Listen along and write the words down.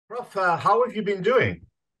Prof, how have you been doing?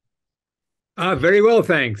 Very well,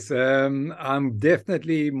 thanks. I'm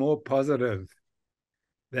definitely more positive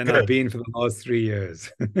than I've Good. been for the last 3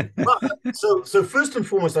 years. Well, so first and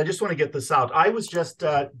foremost, I just want to get this out. I was just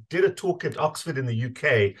did a talk at Oxford in the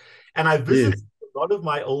UK, and I visited Yes. a lot of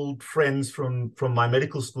my old friends from my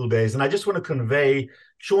medical school days. And I just want to convey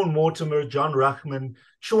Sean Mortimer, John Ruchman.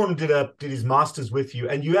 Sean did his master's with you,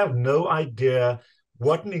 and you have no idea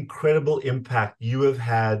what an incredible impact you have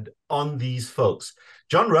had on these folks.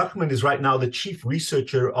 John Ruchman is right now the chief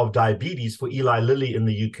researcher of diabetes for Eli Lilly in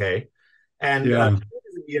the UK, and Yeah.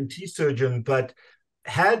 he's an ENT surgeon, but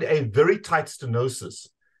had a very tight stenosis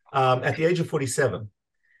at the age of 47.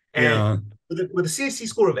 And Yeah. with a CAC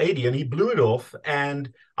score of 80, and he blew it off.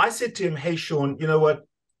 And I said to him, "Hey, Sean, you know what?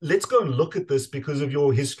 Let's go and look at this because of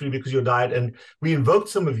your history, because of your diet." And we invoked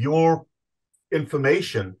some of your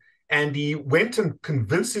information. And he went and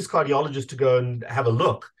convinced his cardiologist to go and have a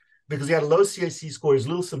look because he had a low CAC score, he's a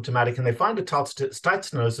little symptomatic, and they find a tight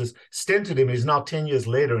stenosis, stented him, and he's now 10 years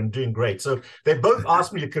later and doing great. So they both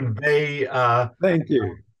asked me to convey Thank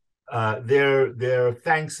you. their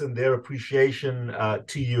thanks and their appreciation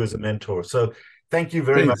to you as a mentor. So thank you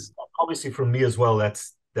very much. Thanks. Obviously, from me as well,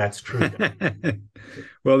 that's true.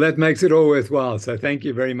 Well, that makes it all worthwhile. So thank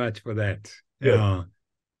you very much for that. Good. Yeah.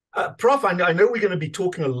 Prof, I know we're going to be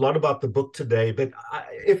talking a lot about the book today, but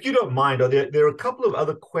if you don't mind, there are a couple of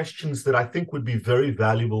other questions that I think would be very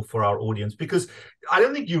valuable for our audience, because I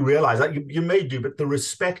don't think you realize that you may do, but the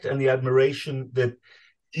respect and the admiration that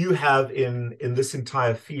you have in this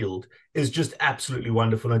entire field is just absolutely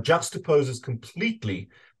wonderful and juxtaposes completely,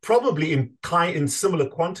 probably in similar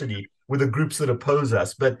quantity with the groups that oppose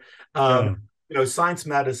us. But Yeah. science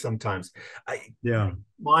matters sometimes. Yeah.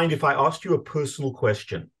 Mind if I asked you a personal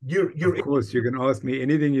question? You're Of course, you can ask me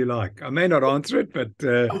anything you like. I may not answer it, but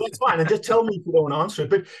Oh, that's fine. And just tell me if you don't want to answer it.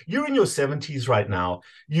 But you're in your 70s right now.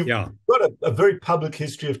 You've yeah. got a very public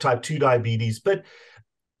history of type 2 diabetes, but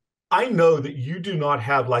I know that you do not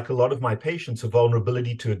have, like a lot of my patients, a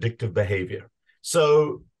vulnerability to addictive behavior.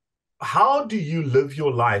 So, how do you live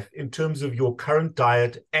your life in terms of your current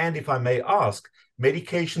diet and, if I may ask,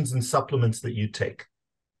 medications and supplements that you take?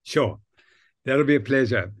 Sure. That'll be a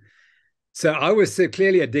pleasure. So I was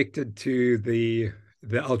clearly addicted to the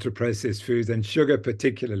ultra processed foods and sugar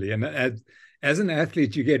particularly. And as an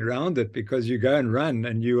athlete, you get around it because you go and run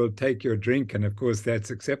and you will take your drink, and of course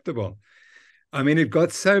that's acceptable. I mean, it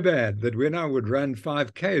got so bad that when I would run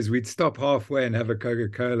 5Ks, we'd stop halfway and have a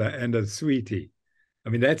Coca-Cola and a sweetie. I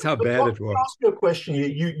mean, that's how bad I'll it was. ask you a question.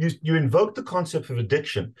 You invoked the concept of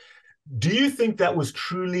addiction. Do you think that was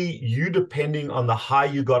truly you depending on the high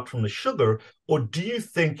you got from the sugar, or do you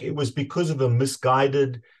think it was because of a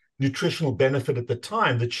misguided nutritional benefit at the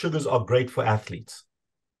time that sugars are great for athletes?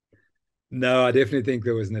 No, I definitely think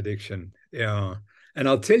there was an addiction. Yeah. And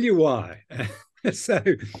I'll tell you why. So,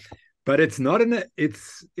 but it's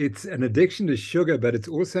an addiction to sugar, but it's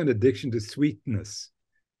also an addiction to sweetness.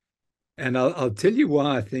 And I'll tell you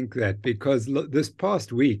why I think that, because this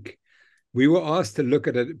past week, we were asked to look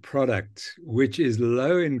at a product which is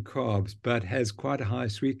low in carbs, but has quite a high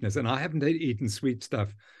sweetness. And I haven't eaten sweet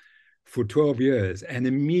stuff for 12 years. And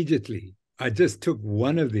immediately I just took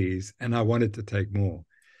one of these and I wanted to take more.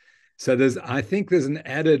 So I think there's an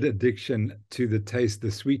added addiction to the taste, the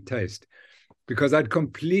sweet taste, because I'd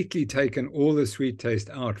completely taken all the sweet taste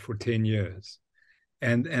out for 10 years.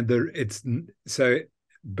 It's so,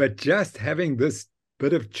 but just having this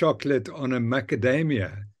bit of chocolate on a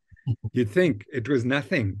macadamia, you'd think it was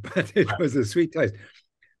nothing, but it was a sweet taste.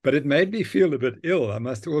 But it made me feel a bit ill. I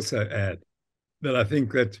must also add that I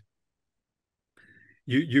think that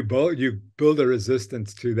you build a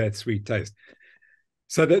resistance to that sweet taste.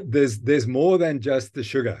 So that there's more than just the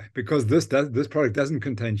sugar, because this product doesn't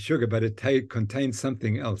contain sugar, but it contains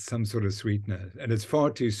something else, some sort of sweetener, and it's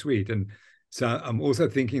far too sweet. And so I'm also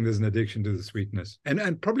thinking there's an addiction to the sweetness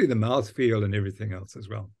and probably the mouthfeel and everything else as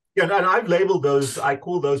well. Yeah, and I've labeled those, I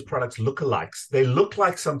call those products lookalikes. They look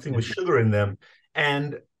like something with sugar in them.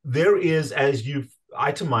 And there is, as you've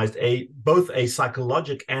itemized, both a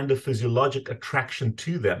psychologic and a physiologic attraction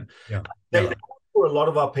to them. Yeah. They Yeah. for a lot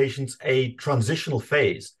of our patients a transitional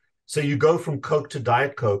phase. So you go from Coke to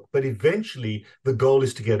Diet Coke, but eventually the goal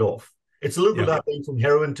is to get off. It's a little bit Yeah. like going from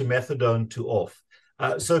heroin to methadone to off.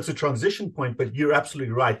 So it's a transition point, but you're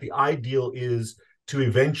absolutely right. The ideal is to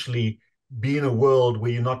eventually be in a world where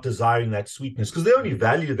you're not desiring that sweetness, because the only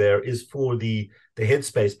value there is for the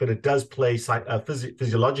headspace, but it does play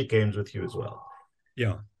physiologic games with you as well.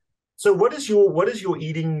 Yeah. So what does your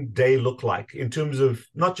eating day look like in terms of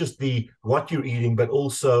not just the what you're eating, but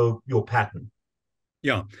also your pattern?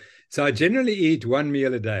 Yeah. So I generally eat one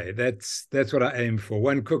meal a day. That's what I aim for,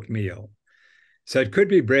 one cooked meal. So it could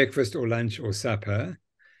be breakfast or lunch or supper.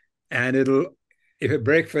 And if at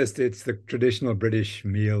breakfast, it's the traditional British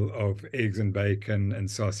meal of eggs and bacon and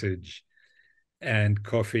sausage and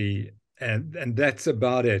coffee. And that's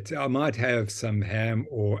about it. I might have some ham,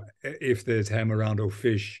 or if there's ham around, or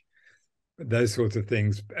fish, those sorts of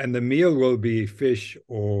things. And the meal will be fish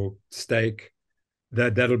or steak.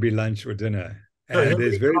 That'll be lunch or dinner. So And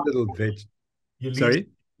there's very little veg. you Sorry?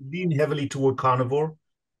 lean heavily toward carnivore?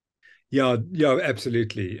 Yeah,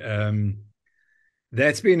 absolutely.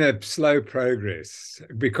 That's been a slow progress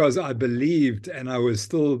because I believed, and I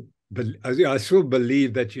still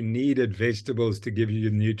believe that you needed vegetables to give you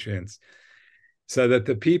nutrients. So that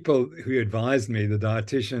the people who advised me, the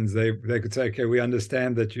dietitians, they could say, okay, we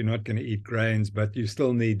understand that you're not going to eat grains, but you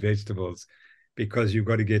still need vegetables because you've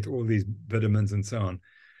got to get all these vitamins and so on.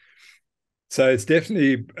 So it's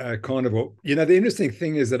definitely carnivore. You know, the interesting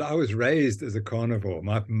thing is that I was raised as a carnivore.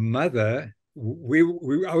 My mother,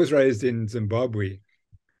 I was raised in Zimbabwe,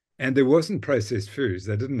 and there wasn't processed foods.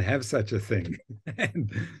 They didn't have such a thing.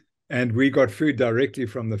 and we got food directly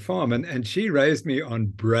from the farm. And she raised me on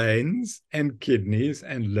brains and kidneys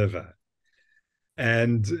and liver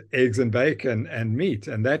and eggs and bacon and meat.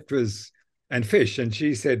 And fish. And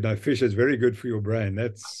she said, no, fish is very good for your brain.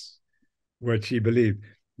 That's what she believed.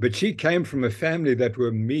 But she came from a family that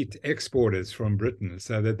were meat exporters from Britain.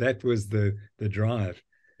 So that was the drive.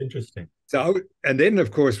 Interesting. And then, of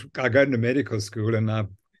course, I go to medical school and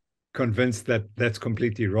I'm convinced that that's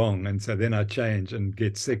completely wrong. And so then I change and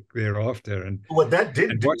get sick thereafter. And what that did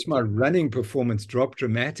and watch my running performance drop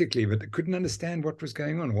dramatically, but I couldn't understand what was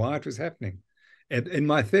going on, why it was happening in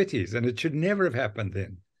my 30s. And it should never have happened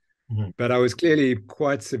then. Mm-hmm. But I was clearly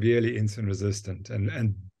quite severely insulin resistant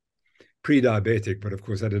and pre-diabetic, but of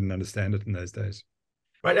course I didn't understand it in those days.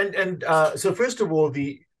 Right. And so first of all,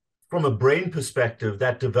 from a brain perspective,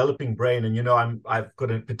 that developing brain, and I've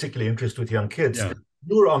got a particular interest with young kids. Yeah.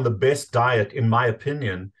 You were on the best diet, in my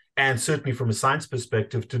opinion, and certainly from a science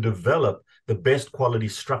perspective, to develop the best quality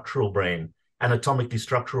structural brain, anatomically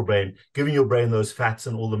structural brain, giving your brain those fats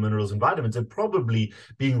and all the minerals and vitamins, and probably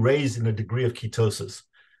being raised in a degree of ketosis.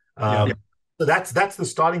 So that's the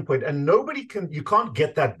starting point, and you can't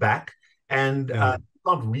get that back, and you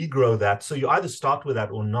can't regrow that. So you either start with that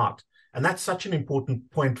or not. And that's such an important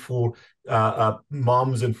point for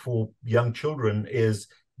moms and for young children, is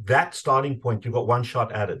that starting point. You've got one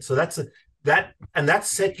shot at it. So that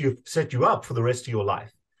set you up for the rest of your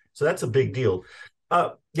life. So that's a big deal.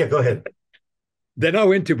 Go ahead. Then I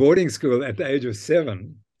went to boarding school at the age of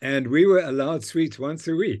 7, and we were allowed sweets once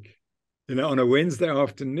a week. On a Wednesday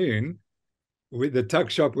afternoon, the tuck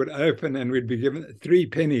shop would open and we'd be given 3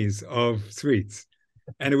 pennies of sweets.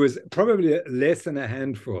 And it was probably less than a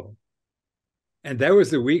handful. And that was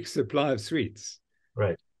the week's supply of sweets.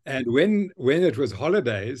 Right. And when it was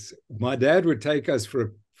holidays, my dad would take us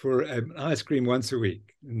for an ice cream once a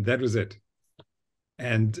week. And that was it.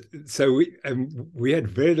 And so we had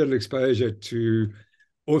very little exposure to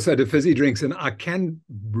fizzy drinks. And I can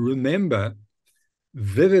remember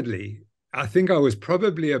vividly, I think I was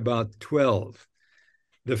probably about 12,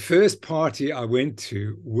 the first party I went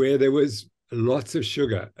to where there was lots of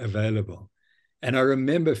sugar available. And I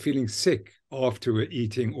remember feeling sick after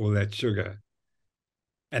eating all that sugar.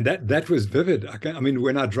 And that was vivid. I mean,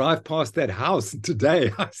 when I drive past that house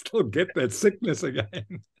today, I still get that sickness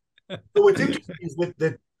again. So what's interesting is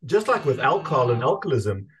that just like with alcohol and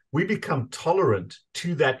alcoholism, we become tolerant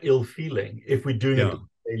to that ill feeling if we're doing it on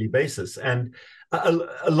a daily basis. And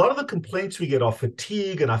a lot of the complaints we get are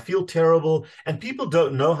fatigue and I feel terrible. And people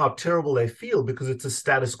don't know how terrible they feel because it's a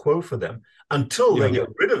status quo for them until they get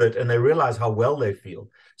rid of it and they realize how well they feel.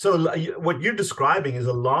 So what you're describing is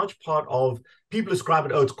a large part of people describe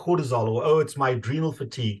it, it's cortisol, or it's my adrenal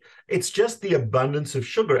fatigue. It's just the abundance of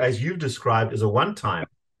sugar, as you've described, as a one-time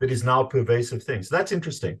that is now a pervasive thing. So that's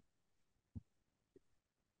interesting.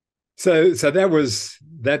 So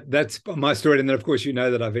that's my story. And then, of course,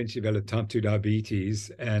 that I eventually developed type 2 diabetes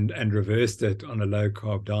and reversed it on a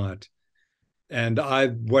low-carb diet. And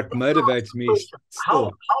what motivates me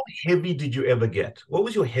still. How heavy did you ever get? What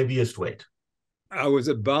was your heaviest weight? I was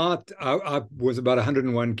about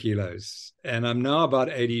 101 kilos, and I'm now about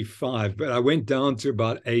 85, but I went down to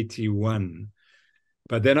about 81.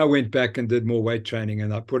 But then I went back and did more weight training,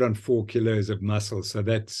 and I put on 4 kilos of muscle. So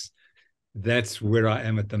that's where I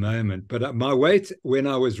am at the moment. But my weight when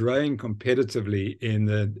I was rowing competitively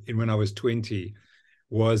when I was 20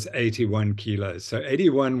 was 81 kilos. So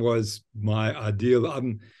 81 was my ideal.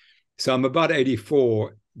 So I'm about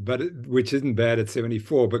 84, which isn't bad at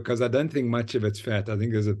 74, because I don't think much of it's fat. I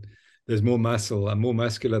think there's there's more muscle. I'm more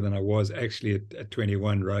muscular than I was actually at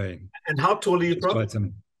 21 rowing. And how tall are you, Prof?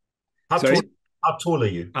 How Sorry? tall? How tall are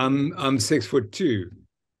you? I'm 6'2".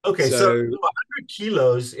 Okay, so 100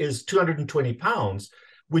 kilos is 220 pounds,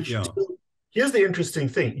 which here's the interesting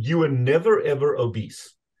thing. You were never, ever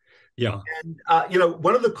obese. Yeah. And,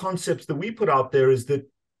 one of the concepts that we put out there is that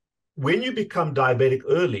when you become diabetic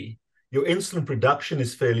early, your insulin production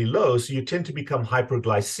is fairly low. So you tend to become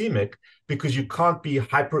hyperglycemic because you can't be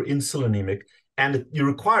hyperinsulinemic. And you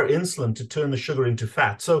require insulin to turn the sugar into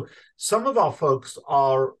fat. So some of our folks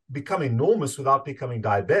are becoming enormous without becoming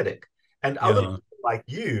diabetic. And other people like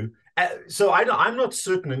you, so I'm not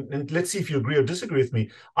certain, and let's see if you agree or disagree with me,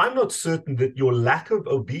 I'm not certain that your lack of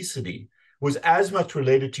obesity was as much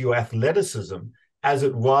related to your athleticism as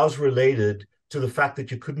it was related to the fact that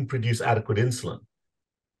you couldn't produce adequate insulin.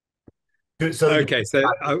 So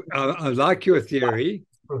I like your theory.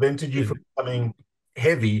 Prevented you from becoming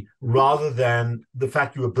heavy rather than the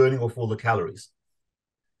fact you were burning off all the calories.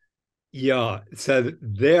 Yeah, so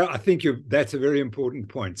there, I think that's a very important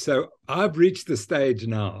point. So I've reached the stage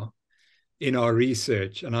now in our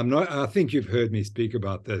research, and I think you've heard me speak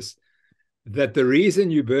about this, that the reason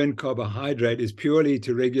you burn carbohydrate is purely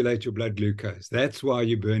to regulate your blood glucose. That's why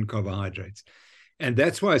you burn carbohydrates. And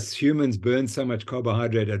that's why humans burn so much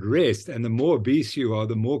carbohydrate at rest. And the more obese you are,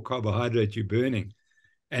 the more carbohydrate you're burning.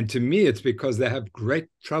 And to me, it's because they have great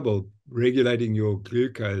trouble regulating your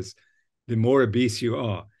glucose the more obese you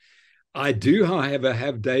are. I do, however,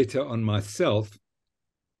 have data on myself.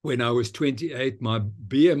 When I was 28, my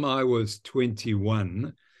BMI was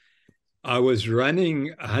 21. I was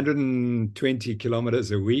running 120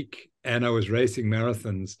 kilometers a week, and I was racing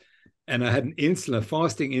marathons. And I had a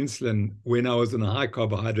fasting insulin when I was on a high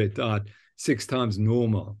carbohydrate diet, 6 times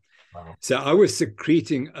normal. Wow. So I was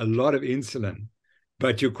secreting a lot of insulin.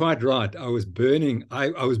 But you're quite right. I was burning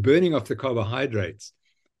off the carbohydrates.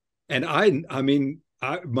 And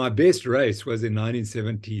my best race was in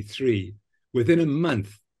 1973. Within a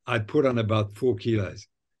month, I'd put on about 4 kilos.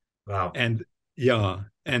 Wow. And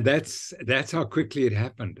that's how quickly it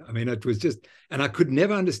happened. I mean, it was just, and I could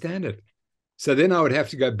never understand it. So then I would have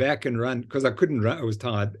to go back and run because I couldn't run. I was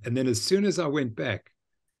tired. And then as soon as I went back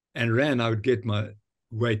and ran, I would get my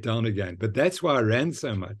weight down again. But that's why I ran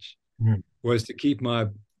so much. Was to keep my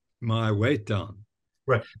weight down.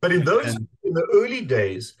 Right. But in the early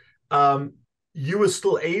days, you were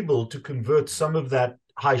still able to convert some of that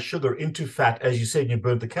high sugar into fat, as you said, you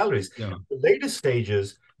burned the calories. Yeah. The later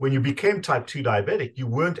stages, when you became type 2 diabetic, you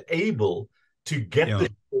weren't able to get the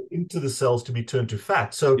sugar into the cells to be turned to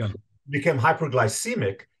fat. So you became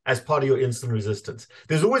hyperglycemic as part of your insulin resistance.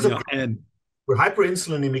 There's always we're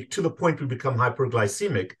hyperinsulinemic to the point we become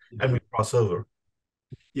hyperglycemic and we cross over.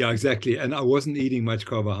 Yeah, exactly. And I wasn't eating much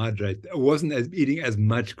carbohydrate. I wasn't eating as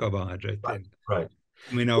much carbohydrate then. Right.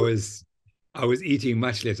 I mean, I was eating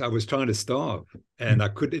much less. I was trying to starve, and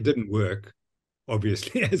it didn't work,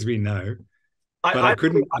 obviously, as we know. But I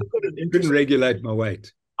couldn't regulate my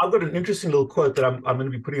weight. I've got an interesting little quote that I'm going to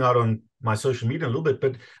be putting out on my social media in a little bit,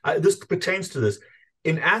 but this pertains to this.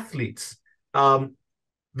 In athletes,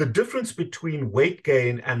 the difference between weight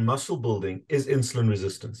gain and muscle building is insulin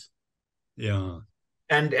resistance. Yeah.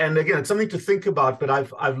 And again, it's something to think about, but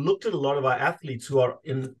I've looked at a lot of our athletes who are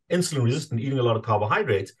insulin resistant, eating a lot of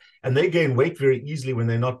carbohydrates, and they gain weight very easily when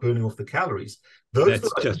they're not burning off the calories. Those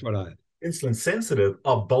That's just what I had. Insulin sensitive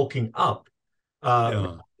are bulking up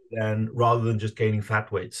rather than just gaining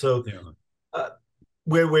fat weight. So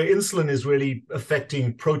where insulin is really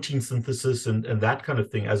affecting protein synthesis and that kind of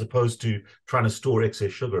thing, as opposed to trying to store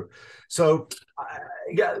excess sugar. So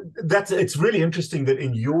it's really interesting that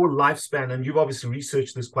in your lifespan, and you've obviously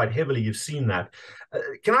researched this quite heavily, you've seen that.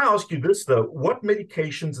 Can I ask you this, though? What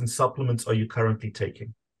medications and supplements are you currently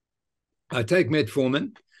taking? I take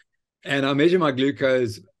metformin, and I measure my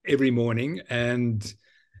glucose every morning. And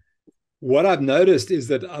what I've noticed is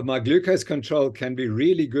that my glucose control can be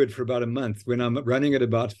really good for about a month when I'm running at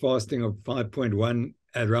about fasting of 5.1,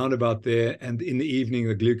 around about there. And in the evening,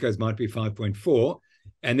 the glucose might be 5.4.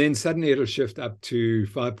 And then suddenly it'll shift up to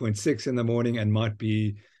 5.6 in the morning and might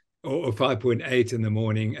be, or 5.8 in the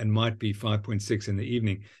morning and might be 5.6 in the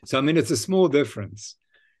evening. So, I mean, it's a small difference,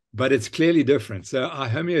 but it's clearly different. So I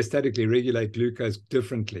homeostatically regulate glucose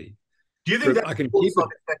differently. Do you think that I can keep it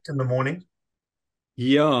effect in the morning?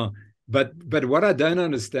 Yeah. But what I don't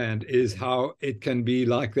understand is how it can be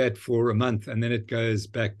like that for a month and then it goes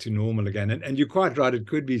back to normal again. And you're quite right, it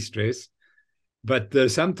could be stress. But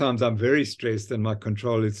sometimes I'm very stressed and my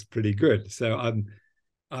control is pretty good. So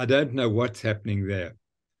I don't know what's happening there.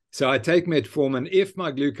 So I take metformin. If my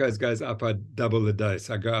glucose goes up, I double the dose.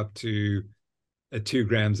 I go up to at 2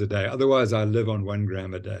 grams a day. Otherwise, I live on 1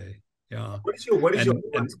 gram a day. Yeah. What is your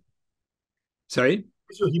sorry?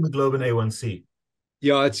 What's your hemoglobin A1C?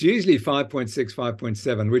 Yeah, it's usually 5.6,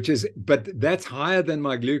 5.7, which is, but that's higher than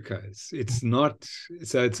my glucose. It's not,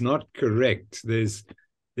 so it's not correct. There's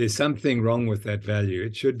something wrong with that value.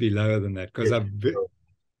 It should be lower than that, because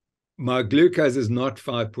my glucose is not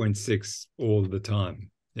 5.6 all the time.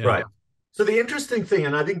 Yeah. Right. So the interesting thing,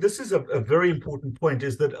 and I think this is a very important point,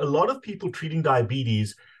 is that a lot of people treating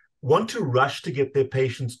diabetes want to rush to get their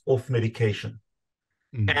patients off medication.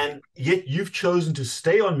 And yet you've chosen to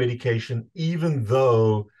stay on medication, even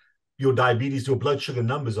though your diabetes, your blood sugar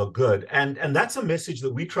numbers are good. And that's a message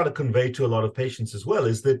that we try to convey to a lot of patients as well,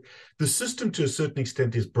 is that the system to a certain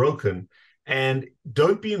extent is broken, and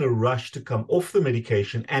don't be in a rush to come off the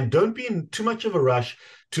medication, and don't be in too much of a rush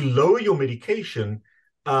to lower your medication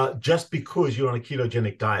just because you're on a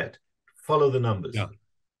ketogenic diet. Follow the numbers. Yeah,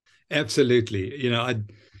 absolutely.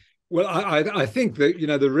 I think that,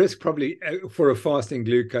 the risk probably for a fasting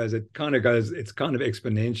glucose, it's kind of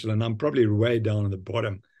exponential, and I'm probably way down at the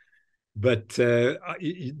bottom. But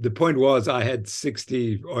the point was, I had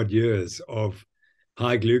 60 odd years of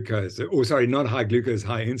high glucose, or sorry, not high glucose,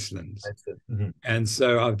 high insulins. That's it. Mm-hmm. And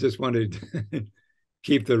so I've just wanted to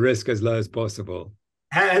keep the risk as low as possible.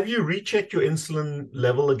 Have you rechecked your insulin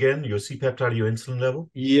level again, your C-peptide, your insulin level?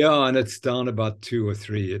 Yeah, and it's down about 2 or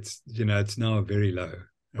 3. It's, it's now very low.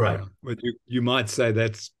 Right. But you might say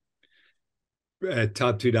that's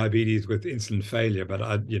type 2 diabetes with insulin failure, but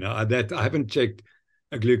I haven't checked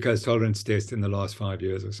a glucose tolerance test in the last 5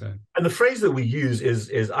 years or so. And the phrase that we use is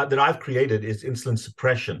that I've created is insulin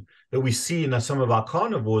suppression, that we see in some of our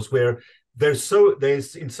carnivores, where they're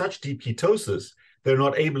in such deep ketosis, they're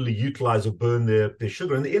not able to utilize or burn their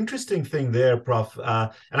sugar. And the interesting thing there, Prof,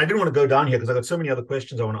 and I didn't want to go down here because I've got so many other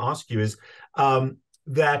questions I want to ask you, is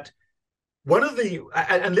that one of the,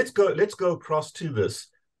 and let's go across to this.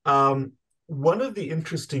 One of the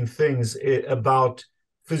interesting things about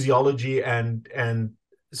physiology and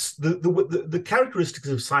the characteristics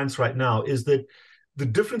of science right now is that the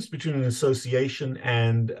difference between an association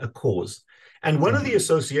and a cause. And one of the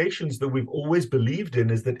associations that we've always believed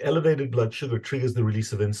in is that elevated blood sugar triggers the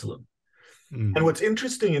release of insulin. And what's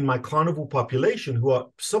interesting in my carnivore population, who are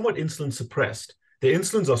somewhat insulin suppressed, their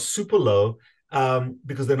insulins are super low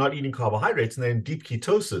because they're not eating carbohydrates and they're in deep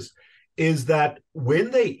ketosis, is that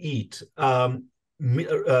when they eat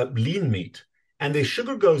lean meat and their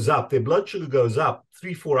sugar goes up, their blood sugar goes up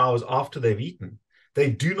 3-4 hours after they've eaten,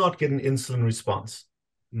 they do not get an insulin response.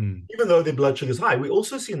 Even though their blood sugar is high. We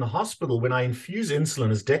also see in the hospital, when I infuse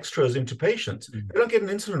insulin as dextrose into patients, they don't get an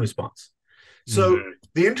insulin response. So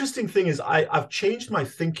the interesting thing is I've changed my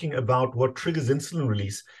thinking about what triggers insulin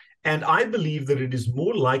release, and I believe that it is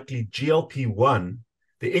more likely GLP-1,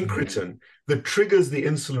 the incretin, that triggers the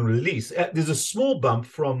insulin release. There's a small bump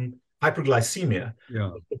from hyperglycemia.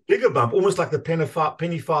 Yeah. The bigger bump, almost like the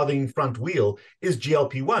penny farthing front wheel, is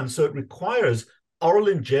GLP-1. So it requires oral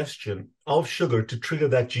ingestion of sugar to trigger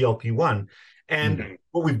that GLP-1. And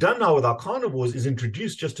what we've done now with our carnivores is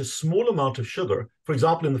introduce just a small amount of sugar, for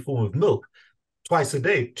example, in the form of milk, twice a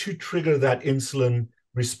day to trigger that insulin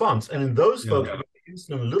response. And in those folks, the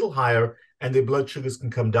insulin a little higher and their blood sugars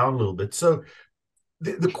can come down a little bit. So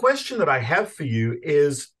the question that I have for you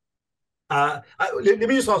is, let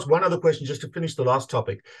me just ask one other question just to finish the last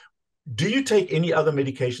topic. Do you take any other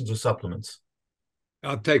medications or supplements?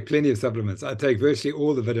 I take plenty of supplements. I take virtually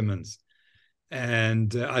all the vitamins.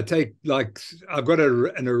 And I take, I've got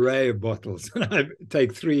an array of bottles. I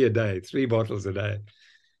take 3 bottles a day.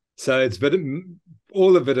 So it's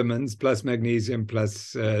all the vitamins plus magnesium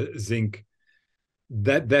plus zinc.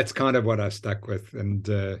 That's kind of what I've stuck with. And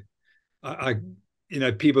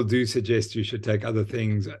people do suggest you should take other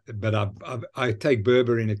things, but I take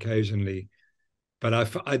berberine occasionally.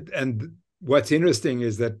 But and what's interesting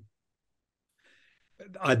is that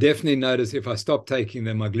I definitely notice if I stop taking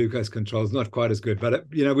them, my glucose control is not quite as good. But,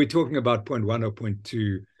 we're talking about 0.1 or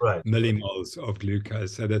 0.2 millimoles of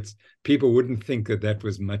glucose. So that's, people wouldn't think that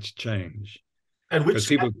was much change. And which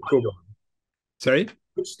statin are you on? Sorry?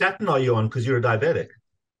 Which statin are you on? Because you're a diabetic.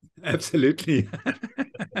 Absolutely.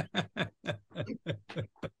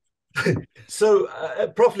 So,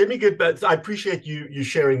 Prof, let me get back. I appreciate you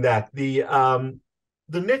sharing that. The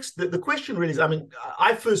question really is,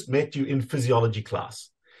 I first met you in physiology class.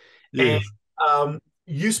 Yes. And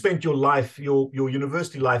you spent your life, your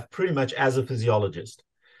university life, pretty much as a physiologist.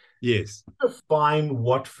 Yes. Define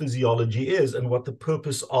what physiology is and what the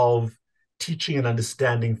purpose of teaching and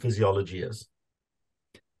understanding physiology is.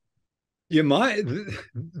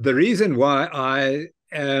 The reason why I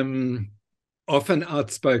am often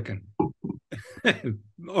outspoken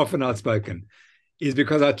often outspoken, is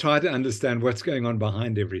because I try to understand what's going on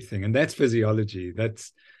behind everything. And that's physiology.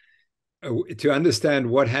 That's to understand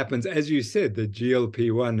what happens, as you said, the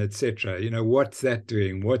GLP-1, etc. What's that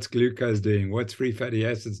doing? What's glucose doing? What's free fatty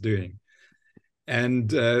acids doing?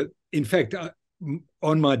 And in fact,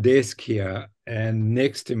 on my desk here and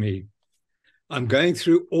next to me, I'm going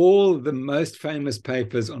through all the most famous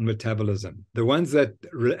papers on metabolism, the ones that,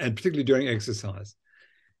 and particularly during exercise.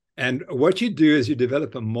 And what you do is you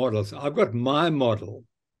develop a model. So I've got my model.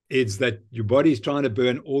 It's that your body's trying to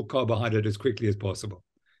burn all carbohydrate as quickly as possible.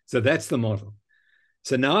 So that's the model.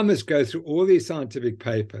 So now I must go through all these scientific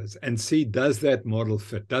papers and see, does that model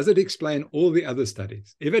fit? Does it explain all the other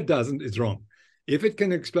studies? If it doesn't, it's wrong. If it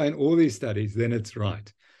can explain all these studies, then it's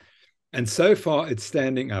right. And so far, it's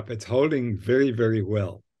standing up. It's holding very, very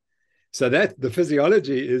well. So that the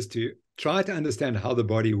physiology is to try to understand how the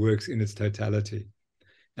body works in its totality.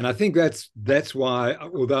 And I think that's why,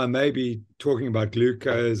 although I may be talking about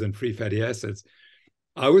glucose and free fatty acids,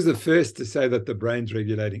 I was the first to say that the brain's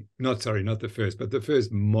regulating, not the first, but the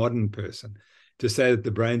first modern person to say that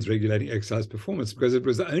the brain's regulating exercise performance, because it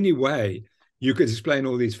was the only way you could explain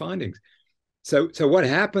all these findings. So what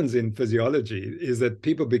happens in physiology is that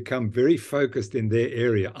people become very focused in their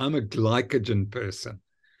area. I'm a glycogen person,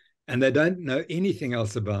 and they don't know anything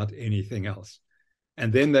else about anything else.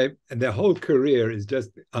 And then their whole career is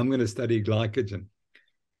just, I'm going to study glycogen.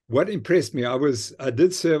 What impressed me, I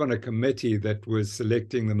did serve on a committee that was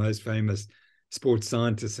selecting the most famous sports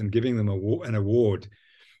scientists and giving them an award.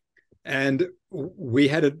 And we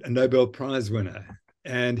had a Nobel Prize winner.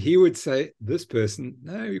 And he would say, this person,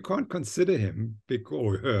 no, you can't consider him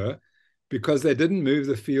or her because they didn't move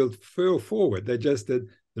the field forward. They just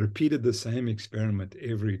repeated the same experiment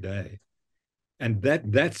every day. And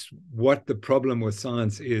that's what the problem with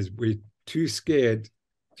science is. We're too scared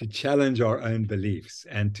to challenge our own beliefs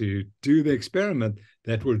and to do the experiment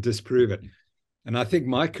that will disprove it. And I think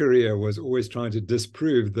my career was always trying to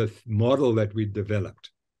disprove the model that we developed.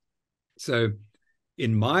 So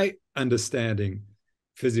in my understanding,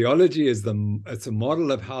 physiology is it's a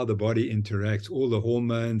model of how the body interacts, all the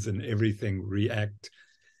hormones and everything react.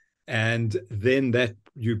 And then that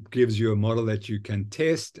gives you a model that you can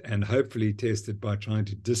test and hopefully test it by trying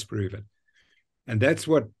to disprove it. And that's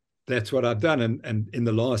what I've done. And in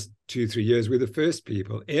the last 2-3 years, we're the first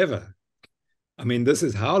people ever. I mean, this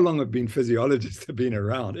is how long have been physiologists have been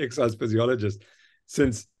around, exercise physiologists,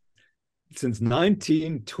 since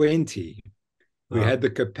 1920. We had the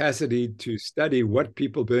capacity to study what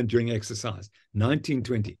people burn during exercise.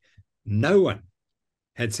 1920. No one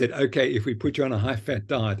had said, okay, if we put you on a high-fat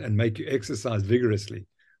diet and make you exercise vigorously,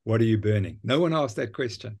 what are you burning? No one asked that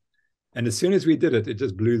question. And as soon as we did it, it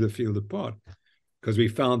just blew the field apart because we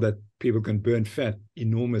found that people can burn fat at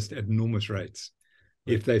enormous rates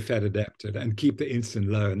if they fat adapted and keep the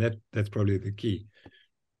insulin low. And that's probably the key.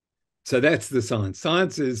 So that's the science.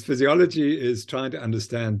 Physiology is trying to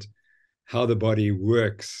understand how the body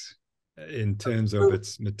works in terms of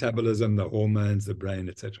its metabolism, the hormones, the brain,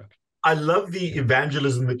 etc. I love the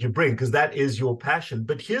evangelism that you bring because that is your passion.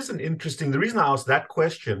 But here's the reason I asked that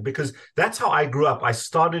question, because that's how I grew up. I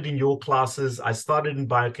started in your classes. I started in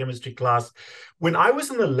biochemistry class. When I was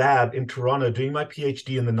in the lab in Toronto doing my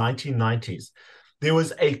PhD in the 1990s, there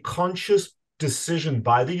was a conscious decision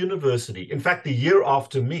by the university. In fact, the year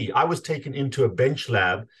after me, I was taken into a bench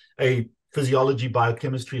lab, a physiology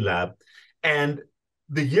biochemistry lab. And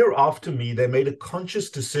the year after me, they made a conscious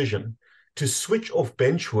decision to switch off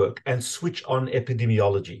bench work and switch on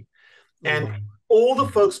epidemiology. And all the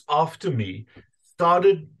folks after me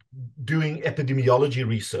started doing epidemiology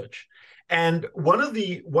research. And one of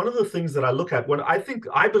the things that I look at,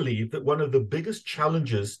 I believe that one of the biggest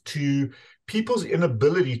challenges to people's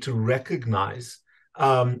inability to recognize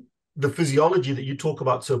the physiology that you talk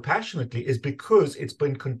about so passionately is because it's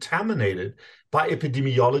been contaminated by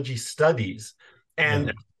epidemiology studies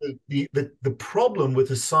and the problem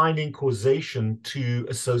with assigning causation to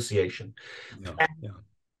association.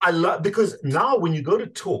 I love, because now when you go to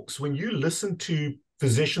talks, when you listen to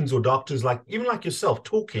physicians or doctors like yourself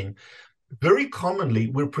talking, very commonly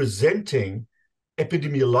we're presenting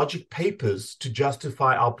epidemiologic papers to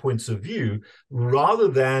justify our points of view rather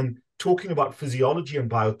than talking about physiology and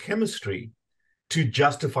biochemistry to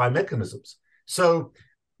justify mechanisms. So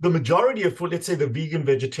the majority of, let's say, the vegan,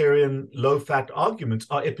 vegetarian, low-fat arguments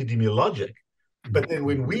are epidemiologic. But then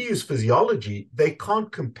when we use physiology, they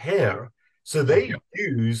can't compare. So they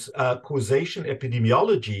use causation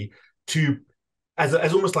epidemiology as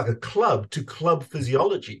almost like a club to club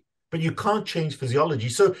physiology. But you can't change physiology.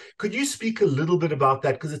 So could you speak a little bit about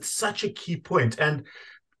that? Because it's such a key point. And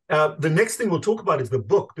The next thing we'll talk about is the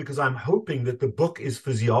book, because I'm hoping that the book is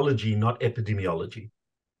physiology, not epidemiology.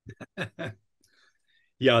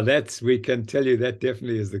 Yeah, we can tell you that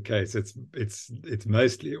definitely is the case. It's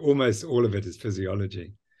mostly, almost all of it is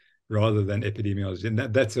physiology rather than epidemiology. And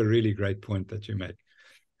that's a really great point that you make.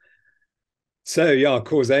 So yeah,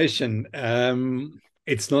 causation.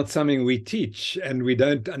 It's not something we teach, and we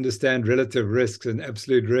don't understand relative risks and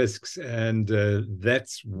absolute risks. And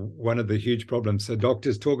that's one of the huge problems. So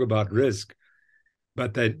doctors talk about risk,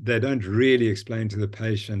 but they don't really explain to the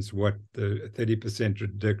patients what the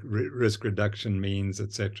 30% risk reduction means,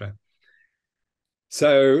 etc.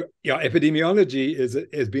 So yeah, epidemiology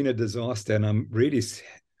has been a disaster, and I'm really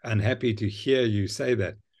unhappy to hear you say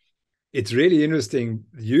that. It's really interesting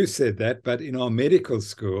you said that, but in our medical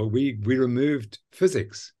school, we removed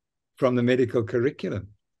physics from the medical curriculum.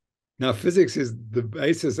 Now, physics is the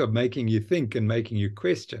basis of making you think and making you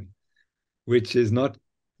question, which is not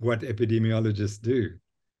what epidemiologists do.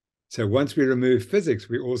 So once we remove physics,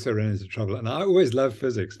 we also run into trouble. And I always love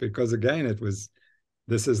physics because, again,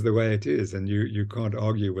 this is the way it is, and you can't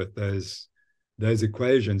argue with those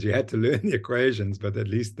equations. You had to learn the equations, but at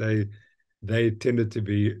least they tended to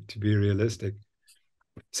be realistic.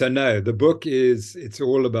 So no, the book it's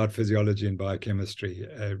all about physiology and biochemistry,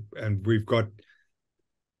 and we've got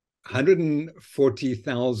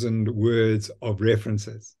 140,000 words of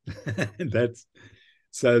references. That's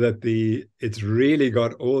so that it's really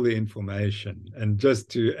got all the information. And just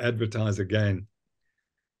to advertise again,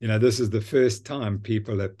 this is the first time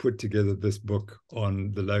people have put together this book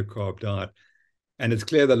on the low carb diet. And it's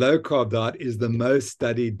clear the low carb diet is the most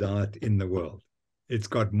studied diet in the world. It's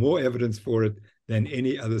got more evidence for it than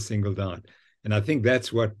any other single diet. And I think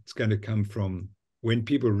that's what's going to come from when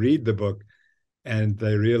people read the book and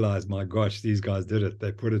they realize, my gosh, these guys did it.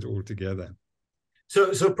 They put it all together.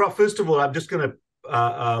 So Prof, first of all, I'm just going to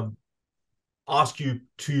ask you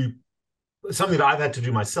to, something that I've had to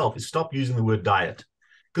do myself is stop using the word diet,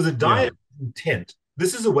 because a diet is intent.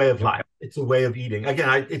 This is a way of life. It's a way of eating.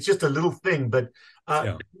 Again, it's just a little thing, but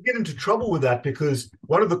you get into trouble with that because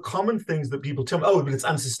one of the common things that people tell me, oh, but it's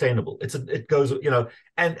unsustainable. It goes,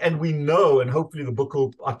 and we know, and hopefully the book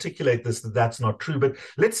will articulate this, that that's not true. But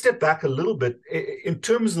let's step back a little bit. In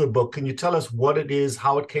terms of the book, can you tell us what it is,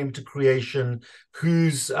 how it came to creation,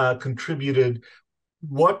 who's contributed,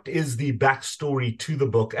 what is the backstory to the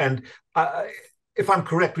book? And if I'm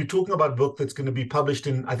correct, we're talking about a book that's going to be published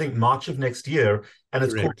in, I think, March of next year, and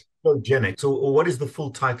it's called KETOGENICS. Or what is the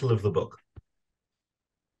full title of the book?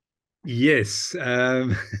 Yes.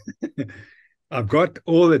 I've got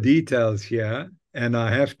all the details here, and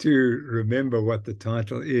I have to remember what the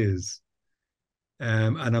title is.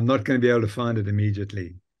 And I'm not going to be able to find it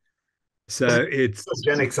immediately. So it's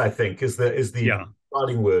KETOGENICS, I think, is the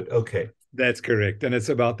starting word. Okay. That's correct. And it's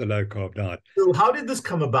about the low carb diet. So how did this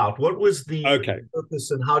come about? What was the purpose,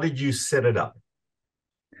 and how did you set it up?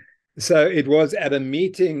 So it was at a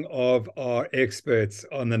meeting of our experts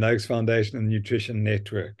on the Noakes Foundation and Nutrition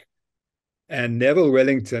Network. And Neville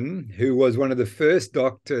Wellington, who was one of the first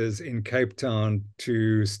doctors in Cape Town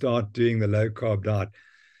to start doing the low carb diet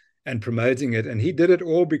and promoting it. And he did it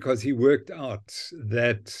all because he worked out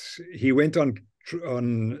that he went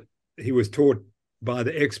he was taught by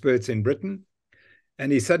the experts in Britain.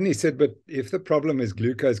 And he suddenly said, but if the problem is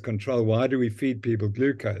glucose control, why do we feed people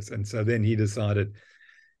glucose? And so then he decided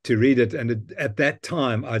to read it. And at that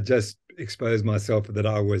time, I just exposed myself that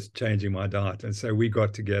I was changing my diet. And so we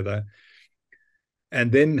got together.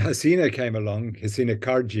 And then Hasina came along, Hasina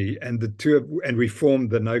Karji, and we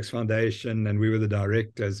formed the Noakes Foundation, and we were the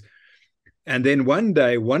directors. And then one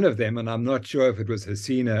day, one of them, and I'm not sure if it was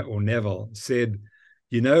Hasina or Neville, said,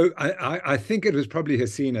 I think it was probably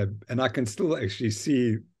Hasina, and I can still actually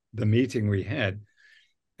see the meeting we had.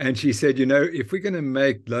 And she said, if we're going to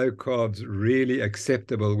make low carbs really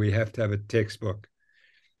acceptable, we have to have a textbook.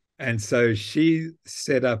 And so she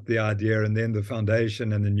set up the idea, and then the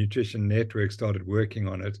foundation and the Nutrition Network started working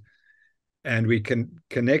on it. And we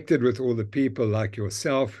connected with all the people like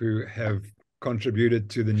yourself who have contributed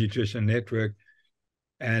to the Nutrition Network,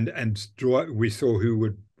 and we saw who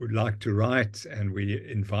would like to write, and we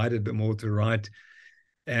invited them all to write.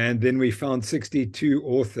 And then we found 62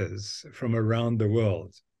 authors from around the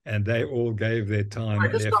world, and they all gave their time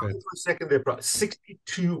and effort. For a second there,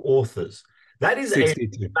 62 authors. That is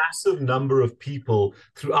 62. A massive number of people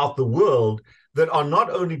throughout the world that are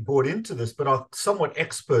not only bought into this, but are somewhat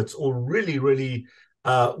experts or really, really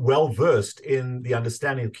well-versed in the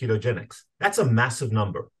understanding of ketogenics. That's a massive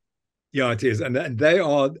number. Yeah, it is. And they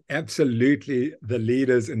are absolutely the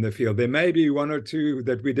leaders in the field. There may be one or two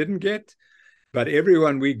that we didn't get, but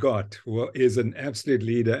everyone we got is an absolute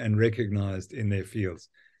leader and recognized in their fields.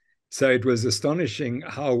 So it was astonishing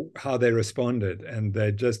how they responded, and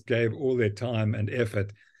they just gave all their time and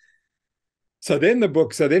effort. So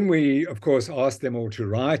then we, of course, asked them all to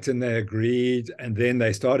write, and they agreed, and then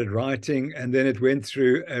they started writing, and then it went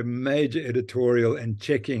through a major editorial and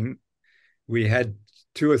checking. We had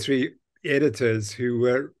 2 or 3 editors who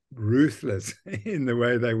were ruthless in the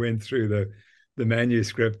way they went through the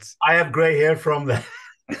manuscripts. I have gray hair from that.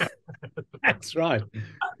 That's right.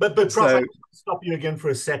 But Prof, I want to stop you again for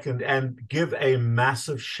a second and give a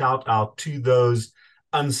massive shout out to those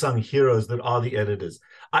unsung heroes that are the editors.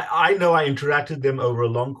 I know I interacted with them over a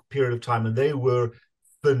long period of time, and they were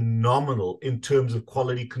phenomenal in terms of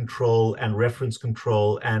quality control and reference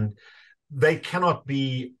control, and they cannot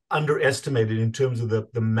be underestimated in terms of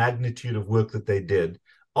the magnitude of work that they did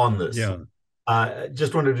on this. Yeah.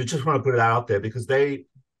 Just want to put it out there, because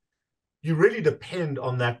you really depend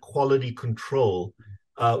on that quality control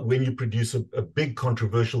when you produce a big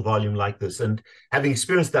controversial volume like this. And having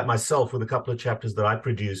experienced that myself with a couple of chapters that I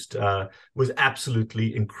produced, was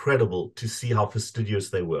absolutely incredible to see how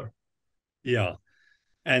fastidious they were. Yeah.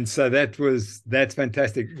 And so that's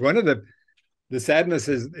fantastic. One of the sadness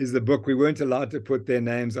is the book. We weren't allowed to put their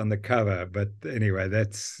names on the cover, but anyway,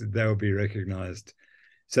 they'll be recognized.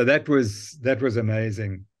 So that was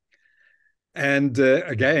amazing. And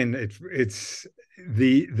again,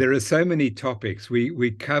 there are so many topics.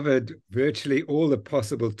 We covered virtually all the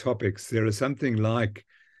possible topics. There are something like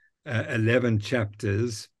 11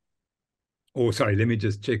 chapters, or sorry, let me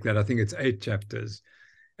just check that. I think it's 8 chapters,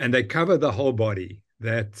 and they cover the whole body.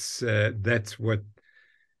 That's what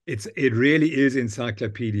it really is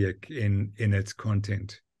encyclopedic in its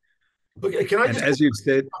content. Okay, can I and as you've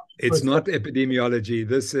said, it's not epidemiology.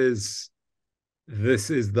 This is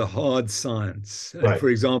the hard science. Right. And for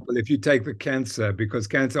example, if you take the cancer, because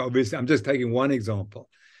cancer, obviously, I'm just taking one example.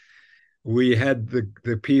 We had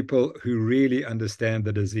the people who really understand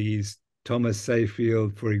the disease, Thomas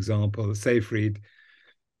Seyfried, for example,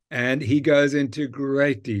 and he goes into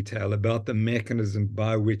great detail about the mechanism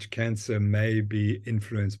by which cancer may be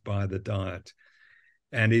influenced by the diet.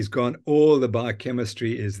 And he's gone, all the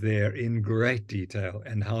biochemistry is there in great detail,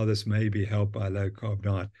 and how this may be helped by low carb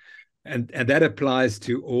diet. And that applies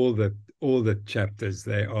to all the chapters.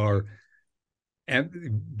 They are,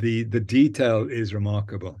 and the detail is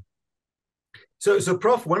remarkable. So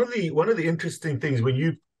Prof, one of the interesting things when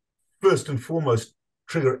you first and foremost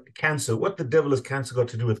trigger cancer, what the devil has cancer got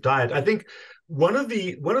to do with diet? I think one of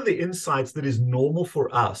the insights that is normal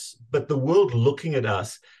for us, but the world looking at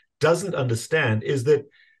us doesn't understand, is that,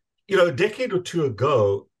 a decade or 2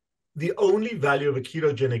 ago, the only value of a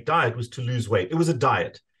ketogenic diet was to lose weight. It was a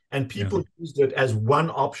diet. And people used it as one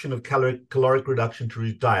option of caloric reduction to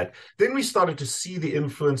reduce diet. Then we started to see the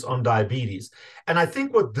influence on diabetes. And I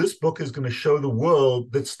think what this book is going to show the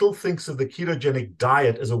world that still thinks of the ketogenic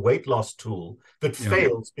diet as a weight loss tool that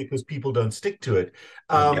fails because people don't stick to it.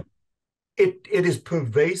 It is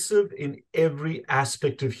pervasive in every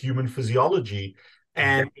aspect of human physiology,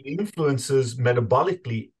 and it influences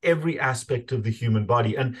metabolically every aspect of the human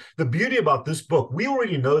body. And the beauty about this book, we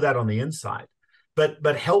already know that on the inside.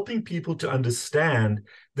 But helping people to understand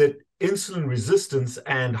that insulin resistance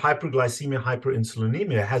and hyperglycemia,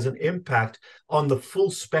 hyperinsulinemia has an impact on the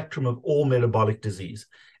full spectrum of all metabolic disease.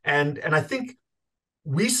 And I think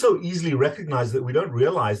we so easily recognize that we don't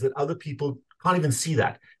realize that other people can't even see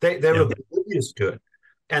that. They're oblivious to it.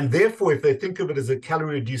 And therefore, if they think of it as a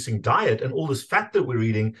calorie-reducing diet and all this fat that we're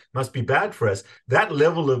eating must be bad for us, that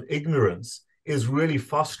level of ignorance is really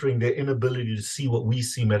fostering their inability to see what we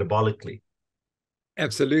see metabolically.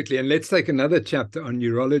 Absolutely. And let's take another chapter on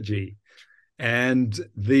neurology. And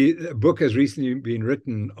the book has recently been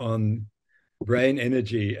written on brain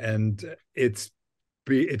energy, and it's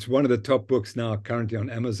one of the top books now currently on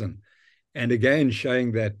Amazon. And again,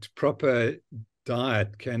 showing that proper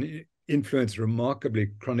diet can influence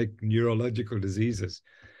remarkably chronic neurological diseases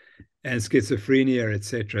and schizophrenia,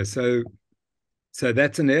 etc. So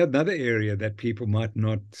that's another area that people might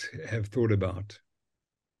not have thought about.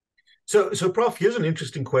 So Prof, here's an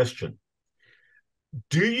interesting question.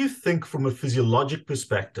 Do you think from a physiologic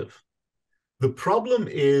perspective, the problem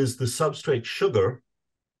is the substrate sugar,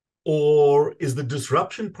 or is the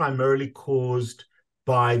disruption primarily caused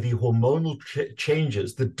by the hormonal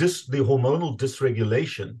changes, the hormonal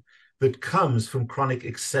dysregulation that comes from chronic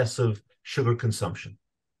excessive sugar consumption?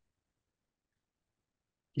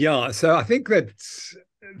 Yeah, so I think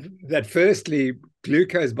that firstly,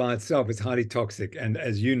 glucose by itself is highly toxic, and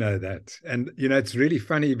as you know that, and it's really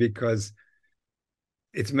funny because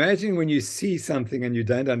it's amazing when you see something and you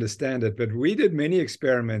don't understand it. But we did many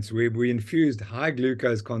experiments where we infused high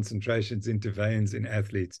glucose concentrations into veins in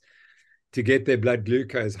athletes to get their blood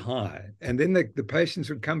glucose high. And then the patients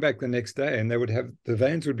would come back the next day and they would have, the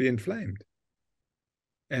veins would be inflamed.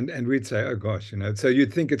 And we'd say, oh gosh, so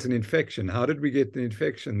you'd think it's an infection. How did we get the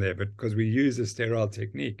infection there? But because we use a sterile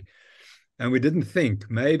technique. And we didn't think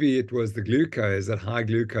maybe it was the glucose, that high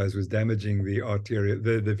glucose was damaging the arterial,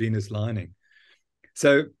 the venous lining.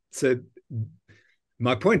 So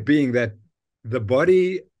my point being that the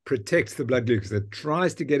body protects the blood glucose. It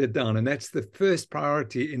tries to get it down. And that's the first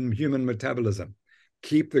priority in human metabolism.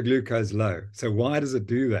 Keep the glucose low. So why does it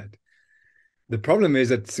do that? The problem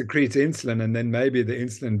is it secretes insulin, and then maybe the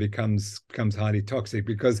insulin becomes highly toxic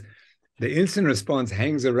because the insulin response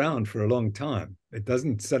hangs around for a long time. It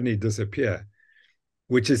doesn't suddenly disappear,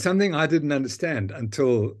 which is something I didn't understand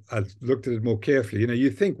until I looked at it more carefully. You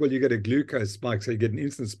think, well, you get a glucose spike, so you get an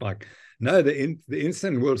insulin spike. No, the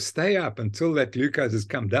insulin will stay up until that glucose has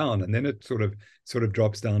come down, and then it sort of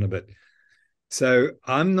drops down a bit. So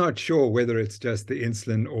I'm not sure whether it's just the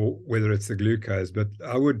insulin or whether it's the glucose, but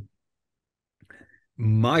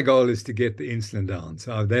my goal is to get the insulin down.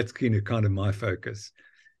 So that's kind of my focus.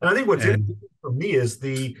 And I think what's interesting for me is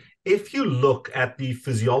if you look at the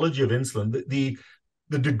physiology of insulin,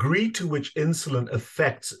 the degree to which insulin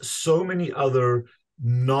affects so many other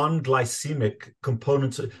non-glycemic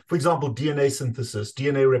components, for example, DNA synthesis,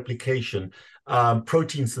 DNA replication,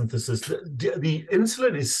 protein synthesis. The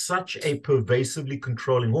insulin is such a pervasively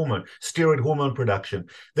controlling hormone, steroid hormone production,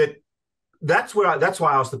 that's why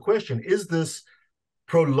I asked the question, is this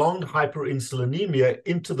prolonged hyperinsulinemia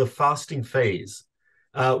into the fasting phase,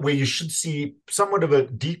 where you should see somewhat of a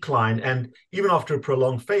decline, and even after a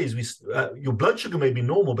prolonged phase, your blood sugar may be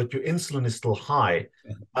normal, but your insulin is still high.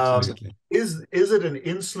 Is it an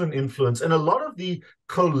insulin influence? And a lot of the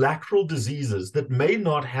collateral diseases that may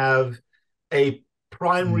not have a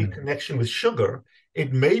primary connection with sugar,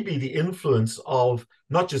 it may be the influence of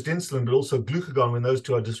not just insulin, but also glucagon. When those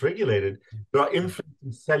two are dysregulated, there are influences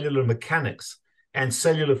in cellular mechanics and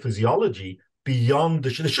cellular physiology beyond the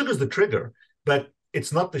sugar is the trigger, but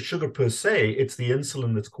it's not the sugar per se, it's the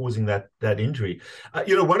insulin that's causing that injury.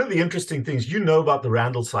 One of the interesting things, about the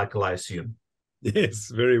Randall cycle, I assume. Yes,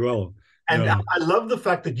 very well. And I love the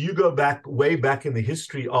fact that you go way back in the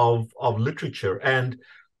history of literature. And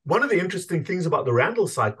one of the interesting things about the Randall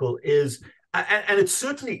cycle is, and it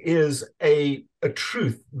certainly is a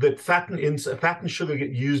truth, that fat and sugar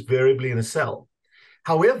get used variably in a cell.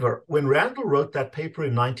 However, when Randall wrote that paper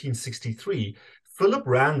in 1963, Philip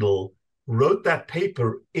Randall wrote that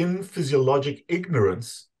paper in physiologic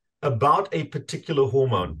ignorance about a particular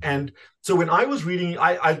hormone. And so when I was reading,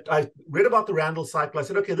 I read about the Randall cycle. I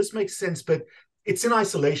said, okay, this makes sense, but it's in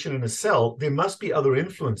isolation in a cell. There must be other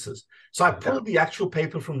influences. So I pulled the actual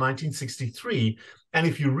paper from 1963, and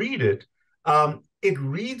if you read it, it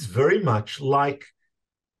reads very much like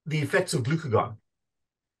the effects of glucagon.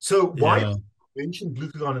 So why mentioned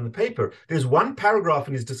glucagon in the paper? There's one paragraph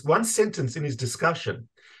in one sentence in his discussion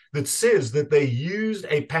that says that they used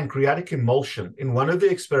a pancreatic emulsion in one of the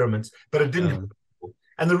experiments, but it didn't.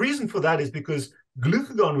 And the reason for that is because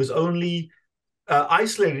glucagon was only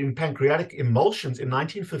isolated in pancreatic emulsions in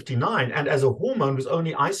 1959, and as a hormone was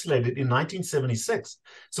only isolated in 1976.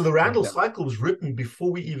 So the Randall cycle was written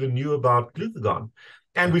before we even knew about glucagon.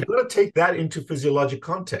 And we've got to take that into physiologic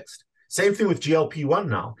context. Same thing with GLP-1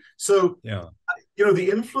 now. So, the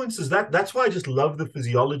influences, that's why I just love the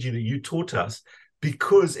physiology that you taught us,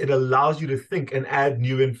 because it allows you to think and add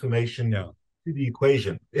new information to the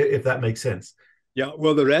equation, if that makes sense. Yeah,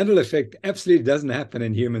 well, the Randall effect absolutely doesn't happen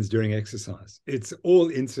in humans during exercise. It's all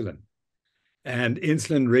insulin. And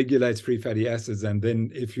insulin regulates free fatty acids. And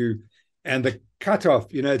then and the cutoff,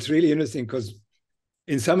 it's really interesting because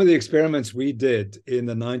in some of the experiments we did in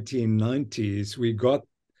the 1990s, we got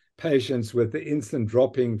patients with the insulin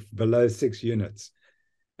dropping below 6 units.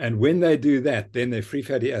 And when they do that, then their free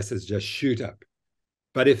fatty acids just shoot up.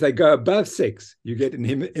 But if they go above 6, you get an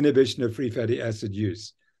inhibition of free fatty acid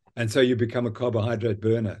use. And so you become a carbohydrate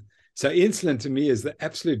burner. So insulin to me is the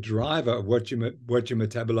absolute driver of what you're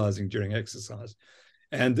metabolizing during exercise.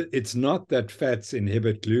 And it's not that fats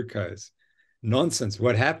inhibit glucose. Nonsense.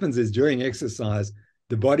 What happens is during exercise,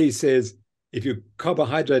 the body says, if you're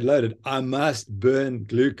carbohydrate loaded, I must burn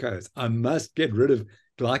glucose. I must get rid of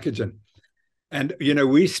glycogen. And,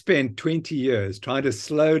 we spent 20 years trying to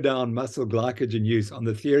slow down muscle glycogen use on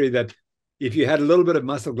the theory that if you had a little bit of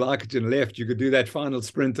muscle glycogen left, you could do that final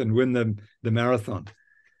sprint and win the marathon.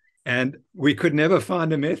 And we could never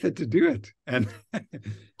find a method to do it. And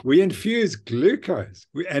we infused glucose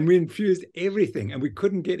and we infused everything and we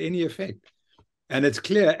couldn't get any effect. And it's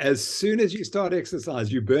clear, as soon as you start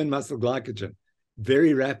exercise, you burn muscle glycogen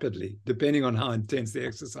very rapidly, depending on how intense the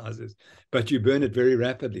exercise is, but you burn it very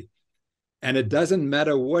rapidly. And it doesn't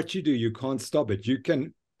matter what you do, you can't stop it. You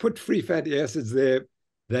can put free fatty acids there.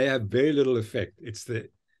 They have very little effect. It's the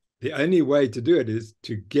only way to do it is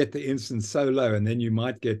to get the insulin so low, and then you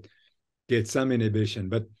might get some inhibition.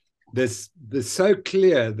 But there's so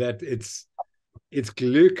clear that it's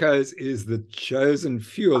glucose is the chosen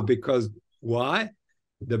fuel, because why?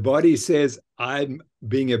 The body says, I'm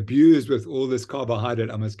being abused with all this carbohydrate.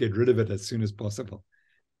 I must get rid of it as soon as possible.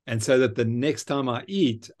 And so that the next time I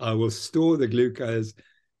eat, I will store the glucose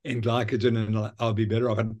in glycogen and I'll be better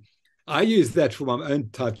off. And I use that for my own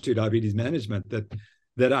type 2 diabetes management,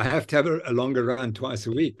 that I have to have a longer run twice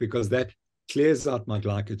a week, because that clears out my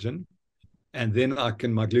glycogen, and then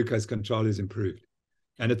my glucose control is improved.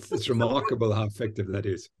 And it's remarkable how effective that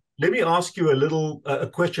is. Let me ask you a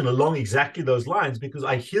question along exactly those lines, because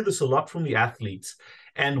I hear this a lot from the athletes,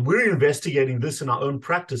 and we're investigating this in our own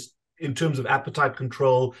practice in terms of appetite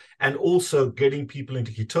control and also getting people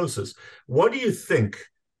into ketosis. What do you think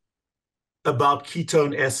about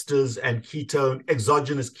ketone esters and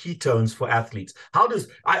exogenous ketones for athletes? How does,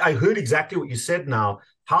 I heard exactly what you said now.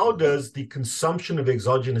 How does the consumption of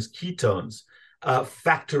exogenous ketones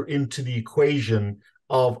factor into the equation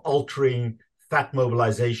of altering fat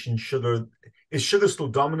mobilization, sugar? Is sugar still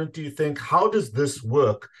dominant, do you think? How does this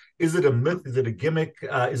work? Is it a myth? Is it a gimmick?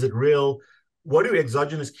 Is it real? What do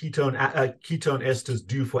exogenous ketone esters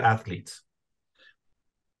do for athletes?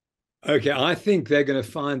 Okay, I think they're going to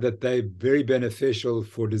find that they're very beneficial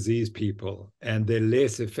for diseased people and they're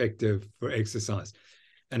less effective for exercise.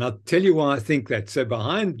 And I'll tell you why I think that. So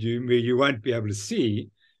behind you, you won't be able to see,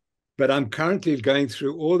 but I'm currently going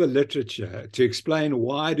through all the literature to explain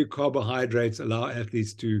why do carbohydrates allow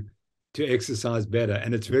athletes to exercise better.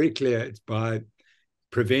 And it's very clear it's by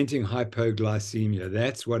preventing hypoglycemia.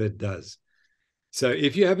 That's what it does. So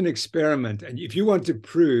if you have an experiment and if you want to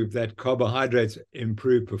prove that carbohydrates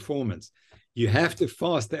improve performance, you have to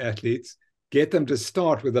fast the athletes, get them to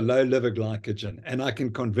start with a low liver glycogen. And I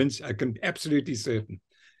can absolutely certain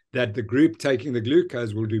that the group taking the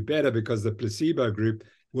glucose will do better, because the placebo group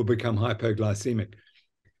will become hypoglycemic.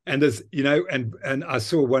 And there's, and I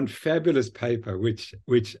saw one fabulous paper, which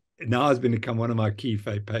now has become one of my key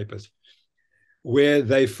papers, where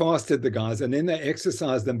they fasted the guys and then they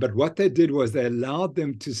exercised them. But what they did was they allowed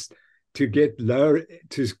them to get lower,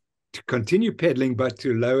 to continue pedaling, but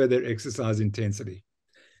to lower their exercise intensity.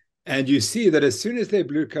 And you see that as soon as their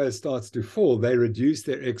glucose starts to fall, they reduce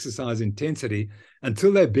their exercise intensity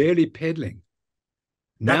until they're barely pedaling.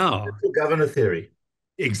 Now, that's the governor theory.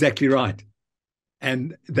 Exactly right.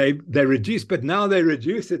 And they reduce, but now they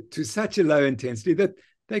reduce it to such a low intensity that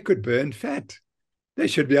they could burn fat. They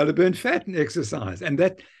should be able to burn fat and exercise. And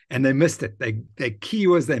they missed it. Their key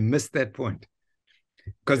was they missed that point.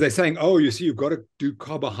 Because they're saying, oh, you see, you've got to do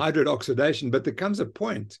carbohydrate oxidation, but there comes a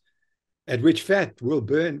point at which fat will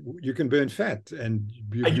burn. You can burn fat and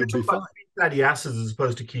you'll be fine. Fatty acids as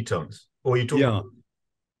opposed to ketones, or are you talking? Yeah.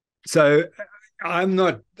 So I'm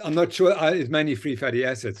not sure. It's mainly free fatty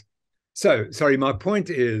acids. So, sorry, my point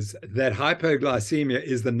is that hypoglycemia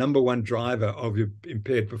is the number one driver of your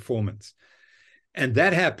impaired performance. And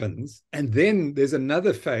that happens. And then there's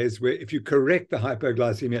another phase where if you correct the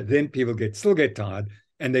hypoglycemia, then people still get tired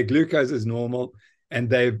and their glucose is normal and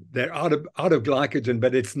they're out of glycogen,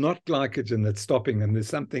 but it's not glycogen that's stopping them. There's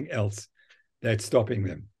something else that's stopping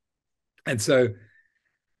them. And so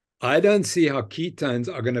I don't see how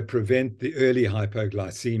ketones are going to prevent the early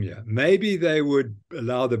hypoglycemia. Maybe they would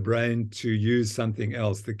allow the brain to use something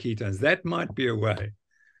else, the ketones. That might be a way.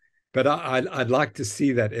 But I'd like to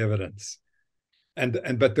see that evidence.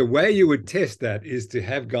 But the way you would test that is to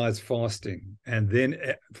have guys fasting and then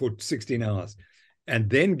for 16 hours and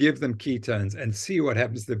then give them ketones and see what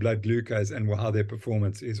happens to their blood glucose and how their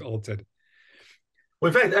performance is altered.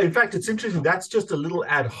 Well, in fact, it's interesting. That's just a little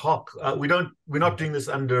ad hoc. We're not doing this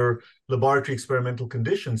under laboratory experimental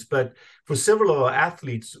conditions, but for several of our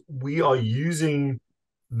athletes, we are using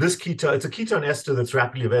this ketone. It's a ketone ester that's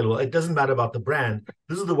rapidly available. It doesn't matter about the brand.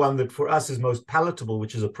 This is the one that for us is most palatable,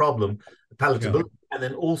 which is a problem, palatability. Yeah. And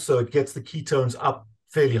then also it gets the ketones up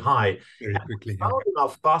fairly high. Very quickly. Yeah. In our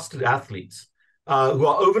fasted athletes who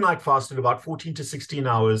are overnight fasted about 14 to 16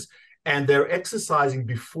 hours, and they're exercising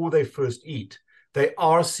before they first eat, they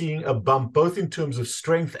are seeing a bump both in terms of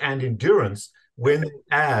strength and endurance when they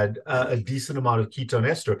add a decent amount of ketone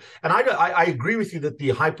ester. And I agree with you that the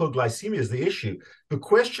hypoglycemia is the issue. The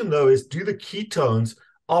question, though, is do the ketones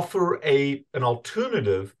offer an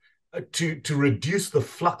alternative to reduce the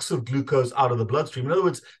flux of glucose out of the bloodstream? In other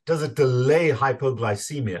words, does it delay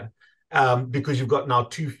hypoglycemia? Because you've got now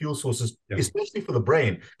two fuel sources, especially for the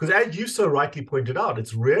brain. Because as you so rightly pointed out,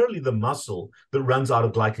 it's rarely the muscle that runs out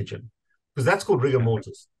of glycogen, because that's called rigor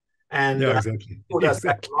mortis. And exactly. Last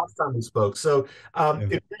time we spoke. So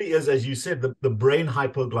it really is, as you said, the brain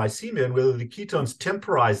hypoglycemia, and whether the ketones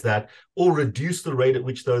temporize that or reduce the rate at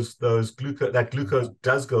which that glucose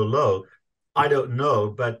does go low, I don't know.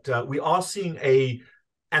 But we are seeing a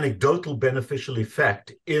anecdotal beneficial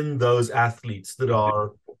effect in those athletes that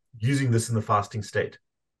are using this in the fasting state.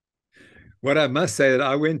 What I must say, that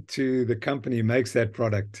I went to the company who makes that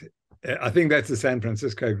product. I think that's the San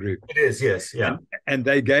Francisco group. It is, yes, yeah. And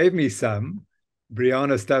they gave me some.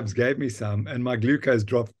 Brianna Stubbs gave me some, and my glucose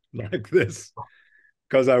dropped like this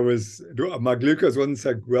because my glucose wasn't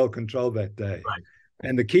so well controlled that day. Right.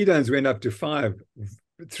 And the ketones went up to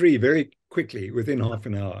 3 very quickly within half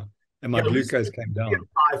an hour, and my glucose came down.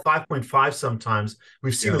 5.5 sometimes.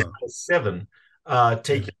 We've seen as high as 7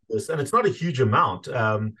 taking this, and it's not a huge amount.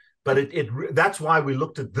 But that's why we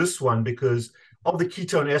looked at this one, because of the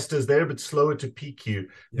ketone esters, they're a bit slower to PQ.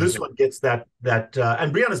 This one gets that,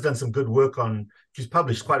 and Brianna's done some good work she's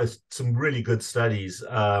published some really good studies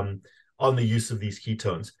on the use of these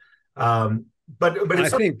ketones. But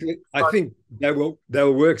I think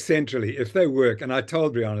they'll work centrally if they work. And I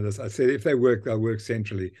told Brianna this. I said if they work, they'll work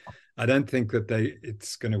centrally. I don't think that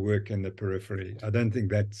it's going to work in the periphery. I don't think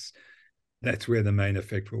that's where the main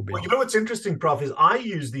effect will be. Well, you know what's interesting, Prof, is I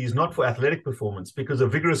use these not for athletic performance, because a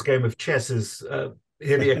vigorous game of chess is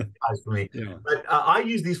heavy exercise for me. But I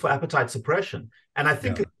use these for appetite suppression. And I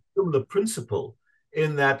think it's a similar principle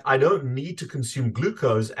in that I don't need to consume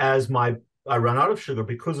glucose as I run out of sugar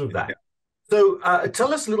because of that. So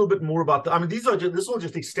tell us a little bit more about that. I mean, this all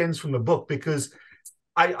just extends from the book, because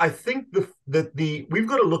I think that we've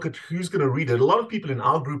got to look at who's going to read it. A lot of people in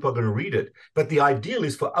our group are going to read it, but the ideal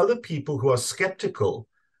is for other people who are skeptical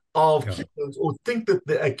of ketones, or think that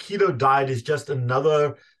a keto diet is just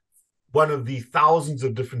another one of the thousands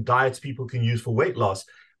of different diets people can use for weight loss.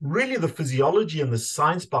 Really, the physiology and the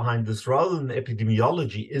science behind this, rather than the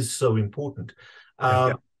epidemiology, is so important.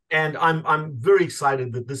 And I'm very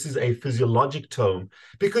excited that this is a physiologic tome,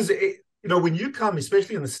 because when you come,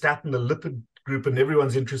 especially in the statin, the lipid group, and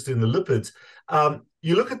everyone's interested in the lipids,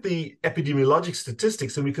 you look at the epidemiologic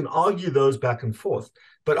statistics, and we can argue those back and forth.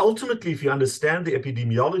 But ultimately, if you understand the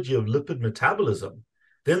epidemiology of lipid metabolism,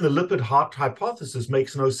 then the lipid heart hypothesis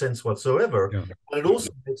makes no sense whatsoever. And it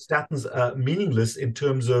also makes statins meaningless in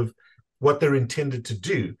terms of what they're intended to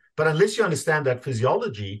do. But unless you understand that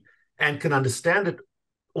physiology and can understand it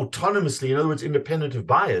autonomously, in other words, independent of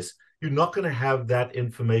bias, you're not going to have that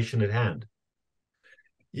information at hand.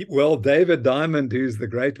 Well, David Diamond, who's the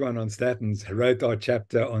great one on statins, wrote our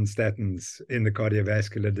chapter on statins in the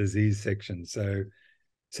cardiovascular disease section. So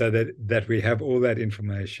that we have all that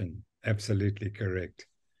information. Absolutely correct.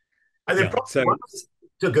 And then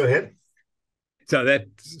go ahead.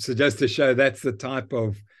 So just to show that's the type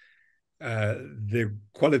of the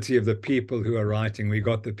quality of the people who are writing. We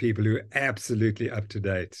got the people who are absolutely up to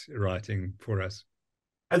date writing for us.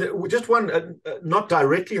 And just one, not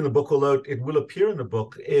directly in the book, although it will appear in the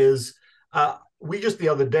book, is we just the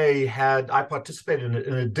other day I participated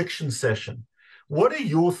in an addiction session. What are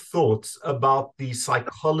your thoughts about the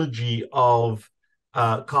psychology of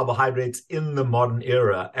carbohydrates in the modern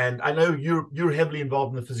era? And I know you're heavily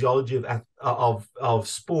involved in the physiology of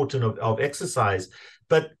sport and of exercise,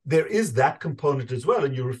 but there is that component as well.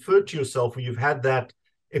 And you referred to yourself, where you've had that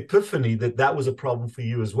epiphany that was a problem for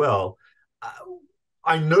you as well.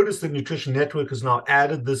 I noticed that Nutrition Network has now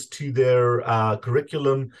added this to their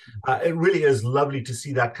curriculum. It really is lovely to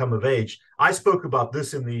see that come of age. I spoke about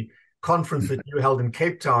this in the conference that you held in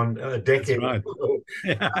Cape Town a decade ago.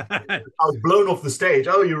 I was blown off the stage.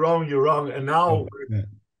 Oh, you're wrong. And now,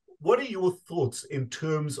 what are your thoughts in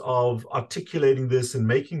terms of articulating this and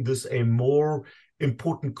making this a more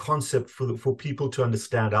important concept for people to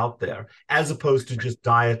understand out there, as opposed to just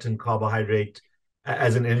diet and carbohydrate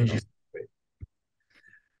as an energy?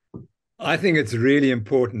 I think it's really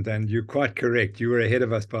important, and you're quite correct. You were ahead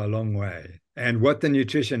of us by a long way. And what the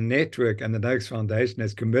Nutrition Network and the Noakes Foundation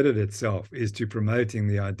has committed itself is to promoting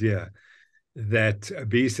the idea that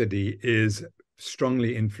obesity is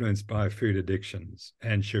strongly influenced by food addictions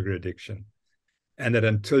and sugar addiction. And that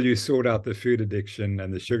until you sort out the food addiction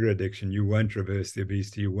and the sugar addiction, you won't reverse the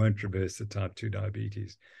obesity, you won't reverse the type 2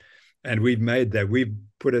 diabetes. And we've made that. We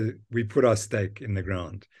put our stake in the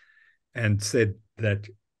ground and said that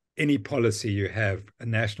any policy you have, a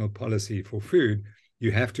national policy for food,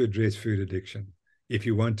 you have to address food addiction if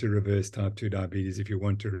you want to reverse type 2 diabetes, if you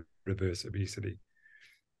want to reverse obesity.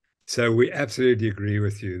 So we absolutely agree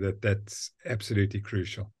with you that that's absolutely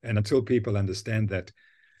crucial. And until people understand that,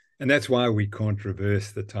 and that's why we can't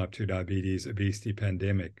reverse the type 2 diabetes, obesity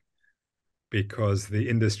pandemic, because the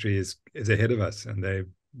industry is ahead of us and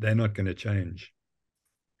they're not going to change.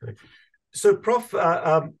 So, Prof,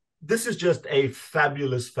 this is just a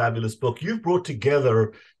fabulous, fabulous book. You've brought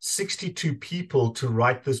together 62 people to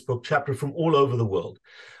write this book chapter from all over the world.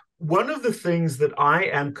 One of the things that I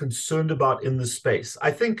am concerned about in this space,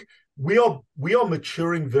 I think we are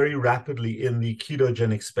maturing very rapidly in the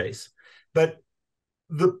ketogenic space, but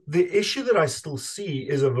the issue that I still see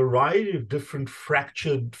is a variety of different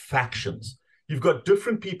fractured factions. You've got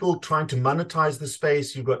different people trying to monetize the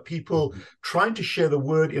space. You've got people trying to share the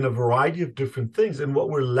word in a variety of different things. And what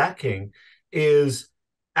we're lacking is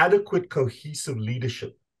adequate, cohesive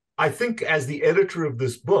leadership. I think as the editor of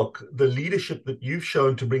this book, the leadership that you've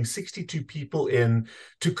shown to bring 62 people in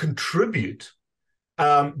to contribute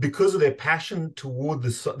because of their passion toward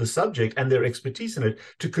the subject and their expertise in it,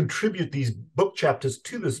 to contribute these book chapters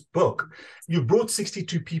to this book. You brought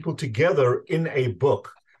 62 people together in a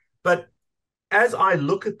book. But as I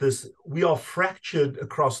look at this, we are fractured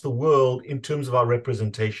across the world in terms of our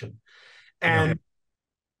representation. And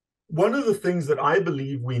one of the things that I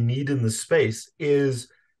believe we need in this space is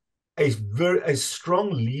a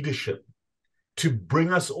strong leadership to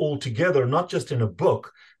bring us all together, not just in a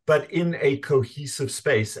book, but in a cohesive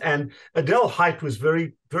space. And Adele Hite was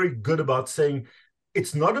very, very good about saying,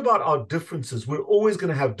 it's not about our differences. We're always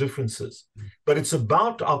going to have differences, but it's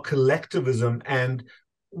about our collectivism and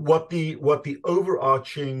what the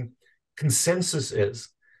overarching consensus is.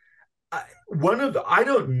 I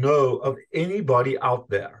don't know of anybody out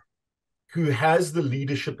there who has the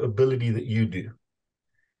leadership ability that you do.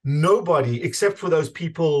 Nobody, except for those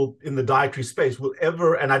people in the dietary space, will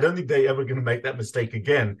ever, and I don't think they're ever going to make that mistake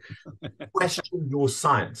again, question your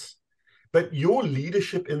science. But your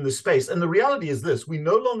leadership in the space, and the reality is this, we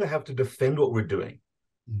no longer have to defend what we're doing.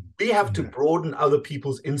 We have to broaden other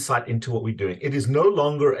people's insight into what we're doing. It is no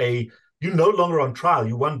longer you're no longer on trial.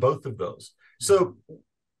 You won both of those. So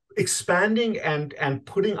expanding and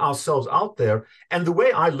putting ourselves out there. And the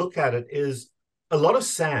way I look at it is a lot of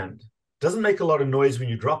sand doesn't make a lot of noise when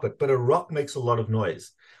you drop it, but a rock makes a lot of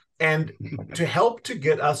noise. And to help to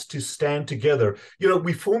get us to stand together,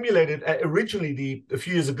 we formulated originally a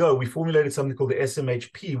few years ago, we formulated something called the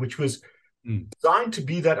SMHP, which was designed to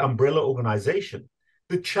be that umbrella organization.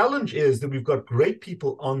 The challenge is that we've got great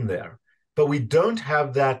people on there, but we don't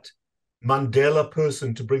have that Mandela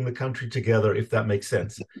person to bring the country together, if that makes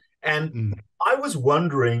sense. And I was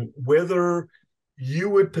wondering whether you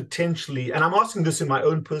would potentially, and I'm asking this in my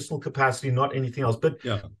own personal capacity, not anything else, but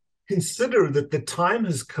consider that the time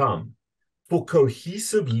has come for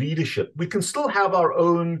cohesive leadership. We can still have our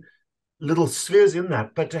own little spheres in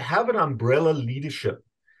that, but to have an umbrella leadership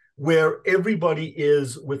where everybody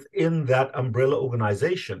is within that umbrella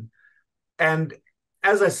organization. And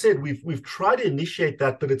as I said, we've tried to initiate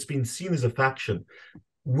that, but it's been seen as a faction.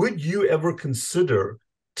 Would you ever consider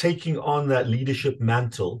taking on that leadership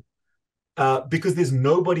mantle? Because there's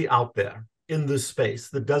nobody out there in this space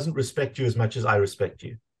that doesn't respect you as much as I respect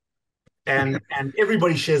you. And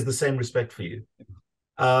everybody shares the same respect for you.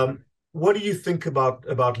 What do you think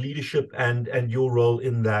about leadership and your role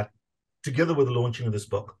in that, together with the launching of this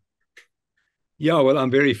book? Yeah, well, I'm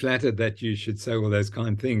very flattered that you should say all those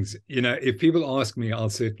kind things. If people ask me, I'll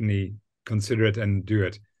certainly consider it and do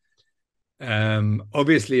it.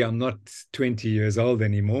 Obviously, I'm not 20 years old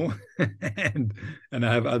anymore, and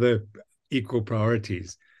I have other equal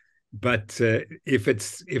priorities. But if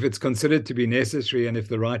it's considered to be necessary, and if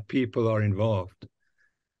the right people are involved,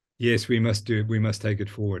 yes, we must do it. We must take it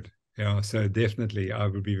forward. So definitely, I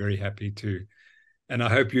would be very happy to, and I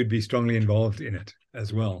hope you'd be strongly involved in it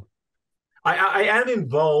as well. I am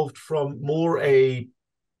involved from more a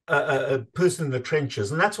person in the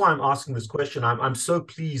trenches, and that's why I'm asking this question. I'm so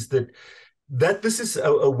pleased that this is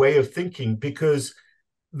a way of thinking, because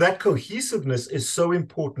that cohesiveness is so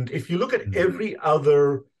important. If you look at every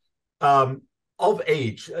other of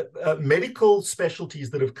age, medical specialties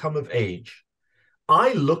that have come of age,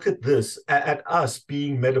 I look at this at us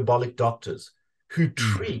being metabolic doctors who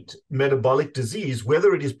treat metabolic disease,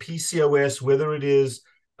 whether it is PCOS, whether it is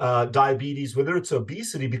diabetes, whether it's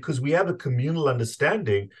obesity, because we have a communal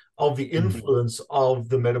understanding of the influence of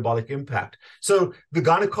the metabolic impact. So the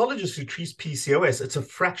gynecologist who treats PCOS, it's a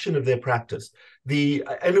fraction of their practice. The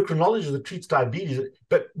endocrinologist that treats diabetes,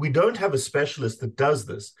 but we don't have a specialist that does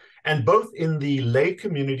this. And both in the lay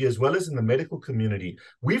community as well as in the medical community,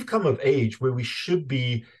 we've come of age where we should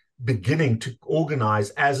be beginning to organize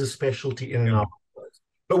as a specialty in our lives.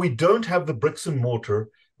 But we don't have the bricks and mortar.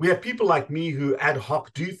 We have people like me who ad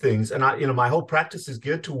hoc do things, and my whole practice is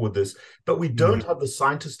geared toward this, but we don't have the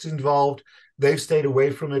scientists involved. They've stayed away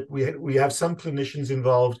from it. We have some clinicians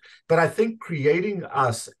involved, but I think creating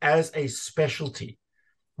us as a specialty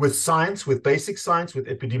with science, with basic science, with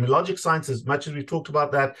epidemiologic science, as much as we've talked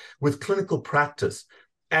about that, with clinical practice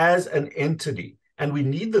as an entity. And we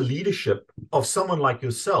need the leadership of someone like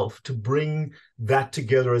yourself to bring that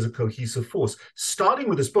together as a cohesive force, starting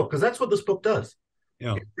with this book, because that's what this book does.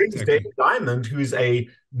 Yeah, it brings David Diamond, who's a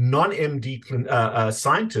non-MD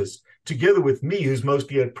scientist, together with me, who's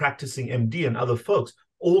mostly a practicing MD, and other folks,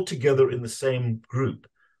 all together in the same group.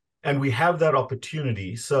 And we have that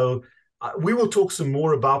opportunity. So we will talk some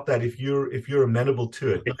more about that if you're amenable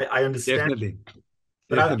to it. I understand. Definitely.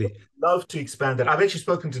 But I'd love to expand that. I've actually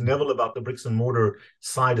spoken to Neville about the bricks and mortar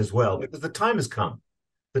side as well, because the time has come.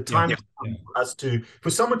 The time has come for us for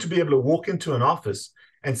someone to be able to walk into an office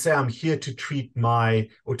and say, I'm here to treat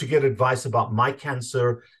or to get advice about my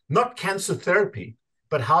cancer, not cancer therapy,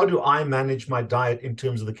 but how do I manage my diet in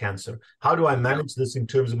terms of the cancer? How do I manage this in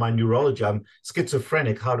terms of my neurology? I'm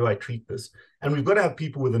schizophrenic. How do I treat this? And we've got to have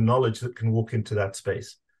people with the knowledge that can walk into that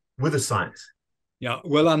space with the science. Yeah,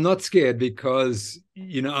 well, I'm not scared because,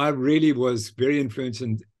 I really was very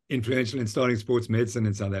influential in starting sports medicine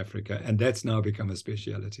in South Africa, and that's now become a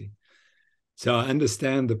specialty. So I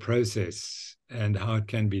understand the process and how it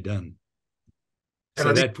can be done.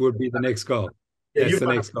 So that would be the next goal. That's the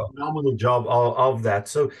next goal. Phenomenal job of that.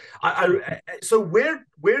 So, so where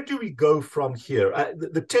do we go from here?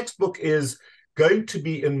 The textbook is going to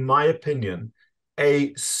be, in my opinion,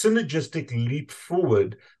 a synergistic leap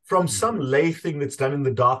forward from some lay thing that's done in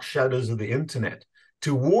the dark shadows of the internet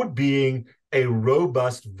toward being a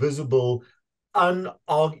robust, visible,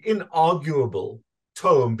 inarguable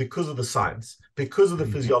tome because of the science, because of the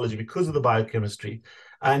physiology, because of the biochemistry,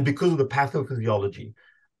 and because of the pathophysiology.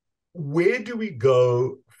 Where do we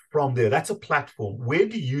go from there? That's a platform. Where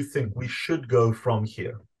do you think we should go from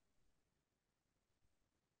here?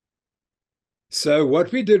 So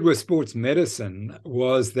what we did with sports medicine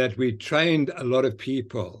was that we trained a lot of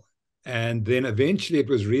people, and then eventually it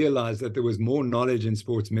was realized that there was more knowledge in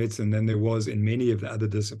sports medicine than there was in many of the other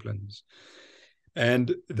disciplines.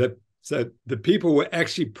 And so the people were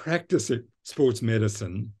actually practicing sports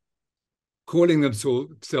medicine, calling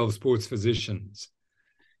themselves sports physicians.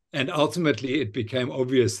 And ultimately, it became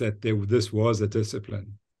obvious that this was a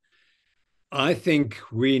discipline. I think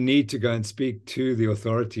we need to go and speak to the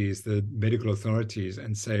authorities, the medical authorities,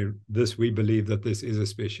 and say, we believe that this is a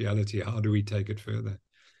specialty. How do we take it further?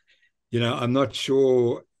 I'm not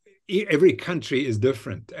sure. Every country is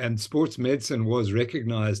different. And sports medicine was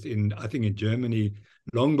recognized I think in Germany,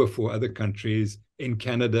 long before other countries, in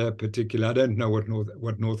Canada particularly. I don't know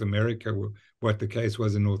what North America, what the case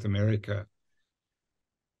was in North America.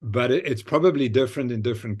 But it's probably different in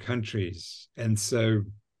different countries. And so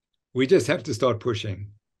we just have to start pushing.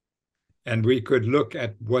 And we could look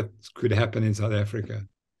at what could happen in South Africa.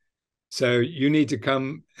 So you need to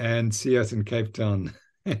come and see us in Cape Town.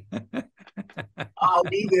 I'll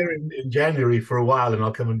be there in January for a while, and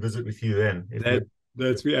I'll come and visit with you then.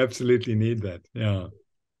 We absolutely need that. Yeah.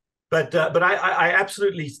 But I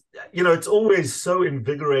absolutely, it's always so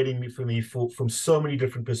invigorating for me from so many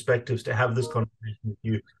different perspectives to have this conversation with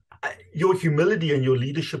you. Your humility and your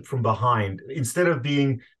leadership from behind, instead of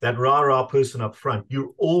being that rah-rah person up front,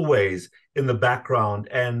 you're always in the background.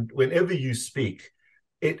 And whenever you speak,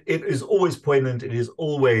 it is always poignant. It is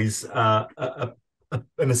always an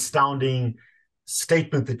astounding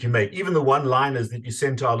statement that you make. Even the one-liners that you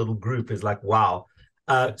send to our little group is like, wow.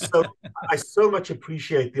 So I so much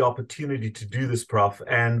appreciate the opportunity to do this, Prof,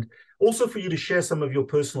 and also for you to share some of your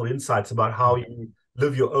personal insights about how you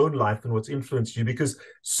live your own life and what's influenced you, because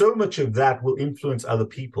so much of that will influence other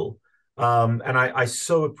people. And I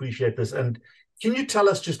so appreciate this. And can you tell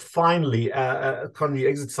us just finally, on the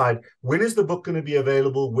exit side, when is the book going to be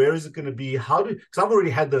available? Where is it going to be? Because I've already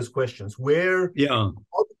had those questions. How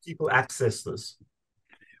do people access this?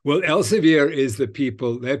 Well, Elsevier is the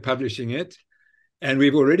people, they're publishing it. And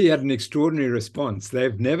we've already had an extraordinary response.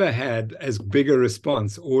 They've never had as big a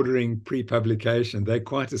response ordering pre-publication. They're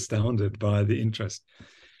quite astounded by the interest.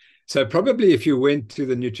 So probably if you went to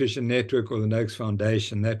the Nutrition Network or the Noakes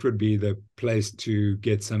Foundation, that would be the place to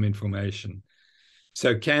get some information.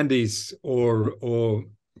 So Candice or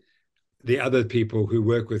the other people who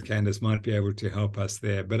work with Candice might be able to help us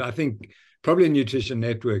there. But I think probably Nutrition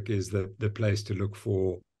Network is the place to look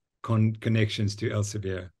for connections to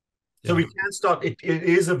Elsevier. So we can start, it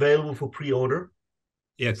is available for pre-order?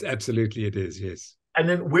 Yes, absolutely it is, yes. And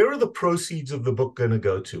then where are the proceeds of the book going to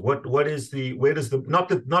go to? Where does the, not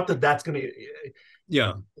that that's going to,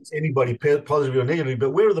 it's anybody positively or negatively,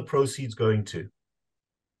 but where are the proceeds going to?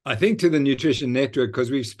 I think to the Nutrition Network, because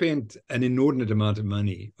we've spent an inordinate amount of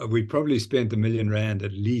money. We probably spent R1 million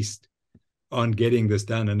at least on getting this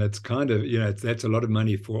done. And it's kind of, that's a lot of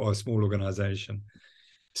money for our small organization.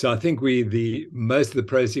 So I think most of the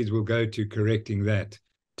proceeds will go to correcting that,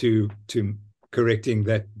 to correcting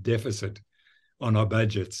that deficit on our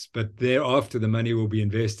budgets. But thereafter, the money will be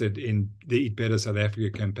invested in the Eat Better South Africa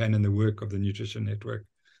campaign and the work of the Nutrition Network.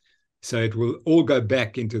 So it will all go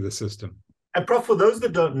back into the system. And Prof, for those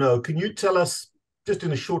that don't know, can you tell us, just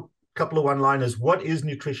in a short couple of one-liners, what is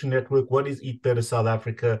Nutrition Network? What is Eat Better South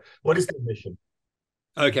Africa? What is the mission?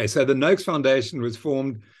 Okay, so the Noakes Foundation was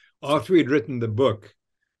formed after we'd written the book,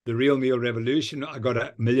 The Real Meal Revolution. I got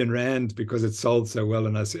R1 million because it sold so well.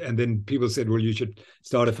 And then people said, well, you should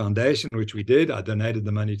start a foundation, which we did. I donated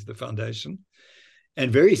the money to the foundation.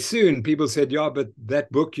 And very soon people said, yeah, but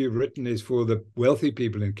that book you've written is for the wealthy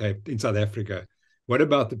people in South Africa. What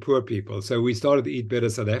about the poor people? So we started the Eat Better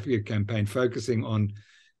South Africa campaign, focusing on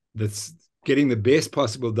getting the best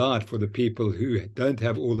possible diet for the people who don't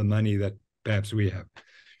have all the money that perhaps we have.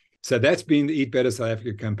 So that's been the Eat Better South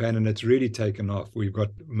Africa campaign, and it's really taken off. We've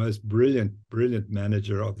got the most brilliant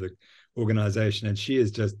manager of the organization, and she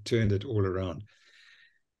has just turned it all around.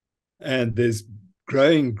 And there's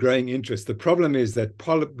growing interest. The problem is that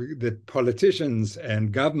politicians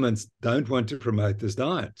and governments don't want to promote this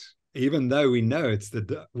diet, even though we know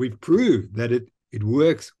we've proved that it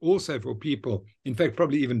works also for people. In fact,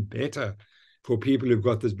 probably even better for people who've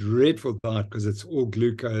got this dreadful diet because it's all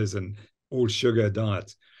glucose and all sugar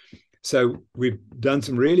diets. So we've done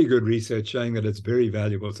some really good research showing that it's very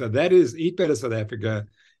valuable. So that is, Eat Better South Africa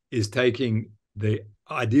is taking the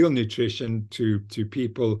ideal nutrition to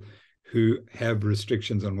people who have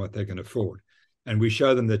restrictions on what they can afford. And we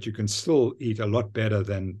show them that you can still eat a lot better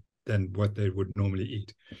than what they would normally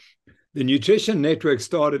eat. The Nutrition Network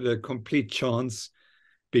started a complete chance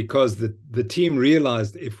because the team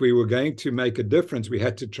realized if we were going to make a difference, we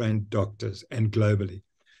had to train doctors, and globally.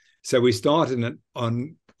 So we started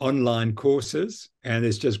on online courses, and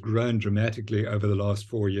it's just grown dramatically over the last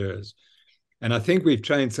 4 years. And I think we've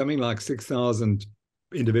trained something like 6,000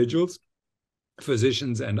 individuals,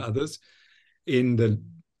 physicians and others, in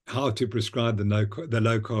how to prescribe the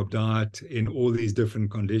low carb diet in all these different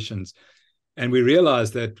conditions. And we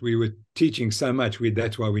realized that we were teaching so much,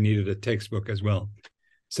 that's why we needed a textbook as well.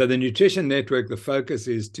 So the Nutrition Network, the focus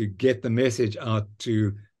is to get the message out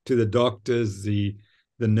to the doctors, the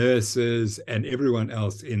nurses, and everyone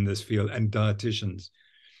else in this field, and dietitians,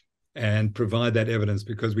 and provide that evidence,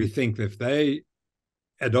 because we think that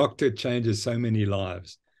a doctor changes so many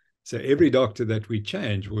lives. So every doctor that we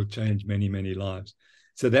change will change many, many lives.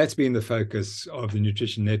 So that's been the focus of the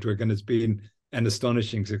Nutrition Network, and it's been an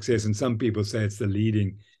astonishing success. And some people say it's the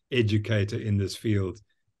leading educator in this field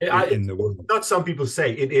in the world. Not some people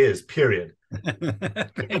say, it is, period.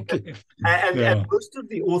 Thank you. And most of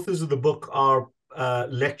the authors of the book are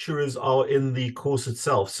lecturers are in the course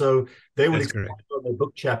itself. So they will expand on their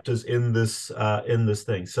book chapters in this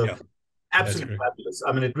thing. So yeah, absolutely fabulous.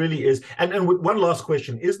 I mean, it really is. And one last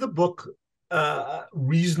question. Is the book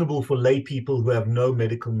reasonable for lay people who have no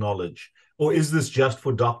medical knowledge? Or is this just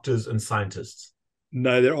for doctors and scientists?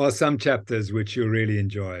 No, there are some chapters which you'll really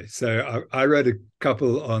enjoy. So I wrote a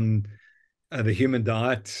couple on the human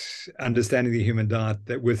diet, understanding the human diet,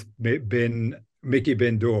 that with Mickey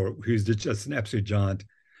Ben-Dor, who's just an absolute giant.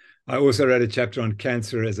 I also wrote a chapter on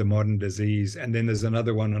cancer as a modern disease. And then there's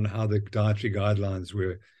another one on how the dietary guidelines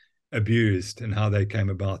were abused and how they came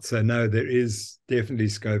about. So no, there is definitely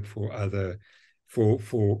scope for the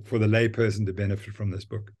layperson to benefit from this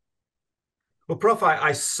book. Well, Prof,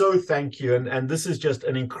 I so thank you. And this is just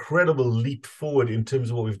an incredible leap forward in terms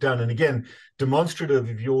of what we've done. And again, demonstrative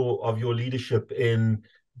of your leadership in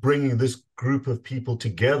bringing this group of people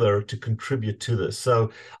together to contribute to this.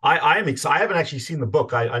 So I am excited. I haven't actually seen the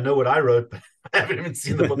book. I know what I wrote, but I haven't even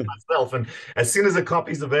seen the book myself. And as soon as a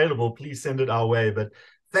copy is available, please send it our way. But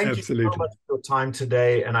thank you so much for your time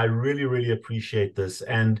today. And I really, really appreciate this.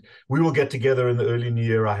 And we will get together in the early new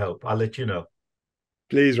year, I hope. I'll let you know.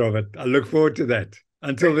 Please, Robert. I look forward to that.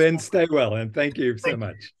 Until then, stay well, and thank you so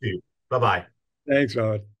much. Bye-bye. Thanks,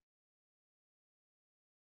 Robert.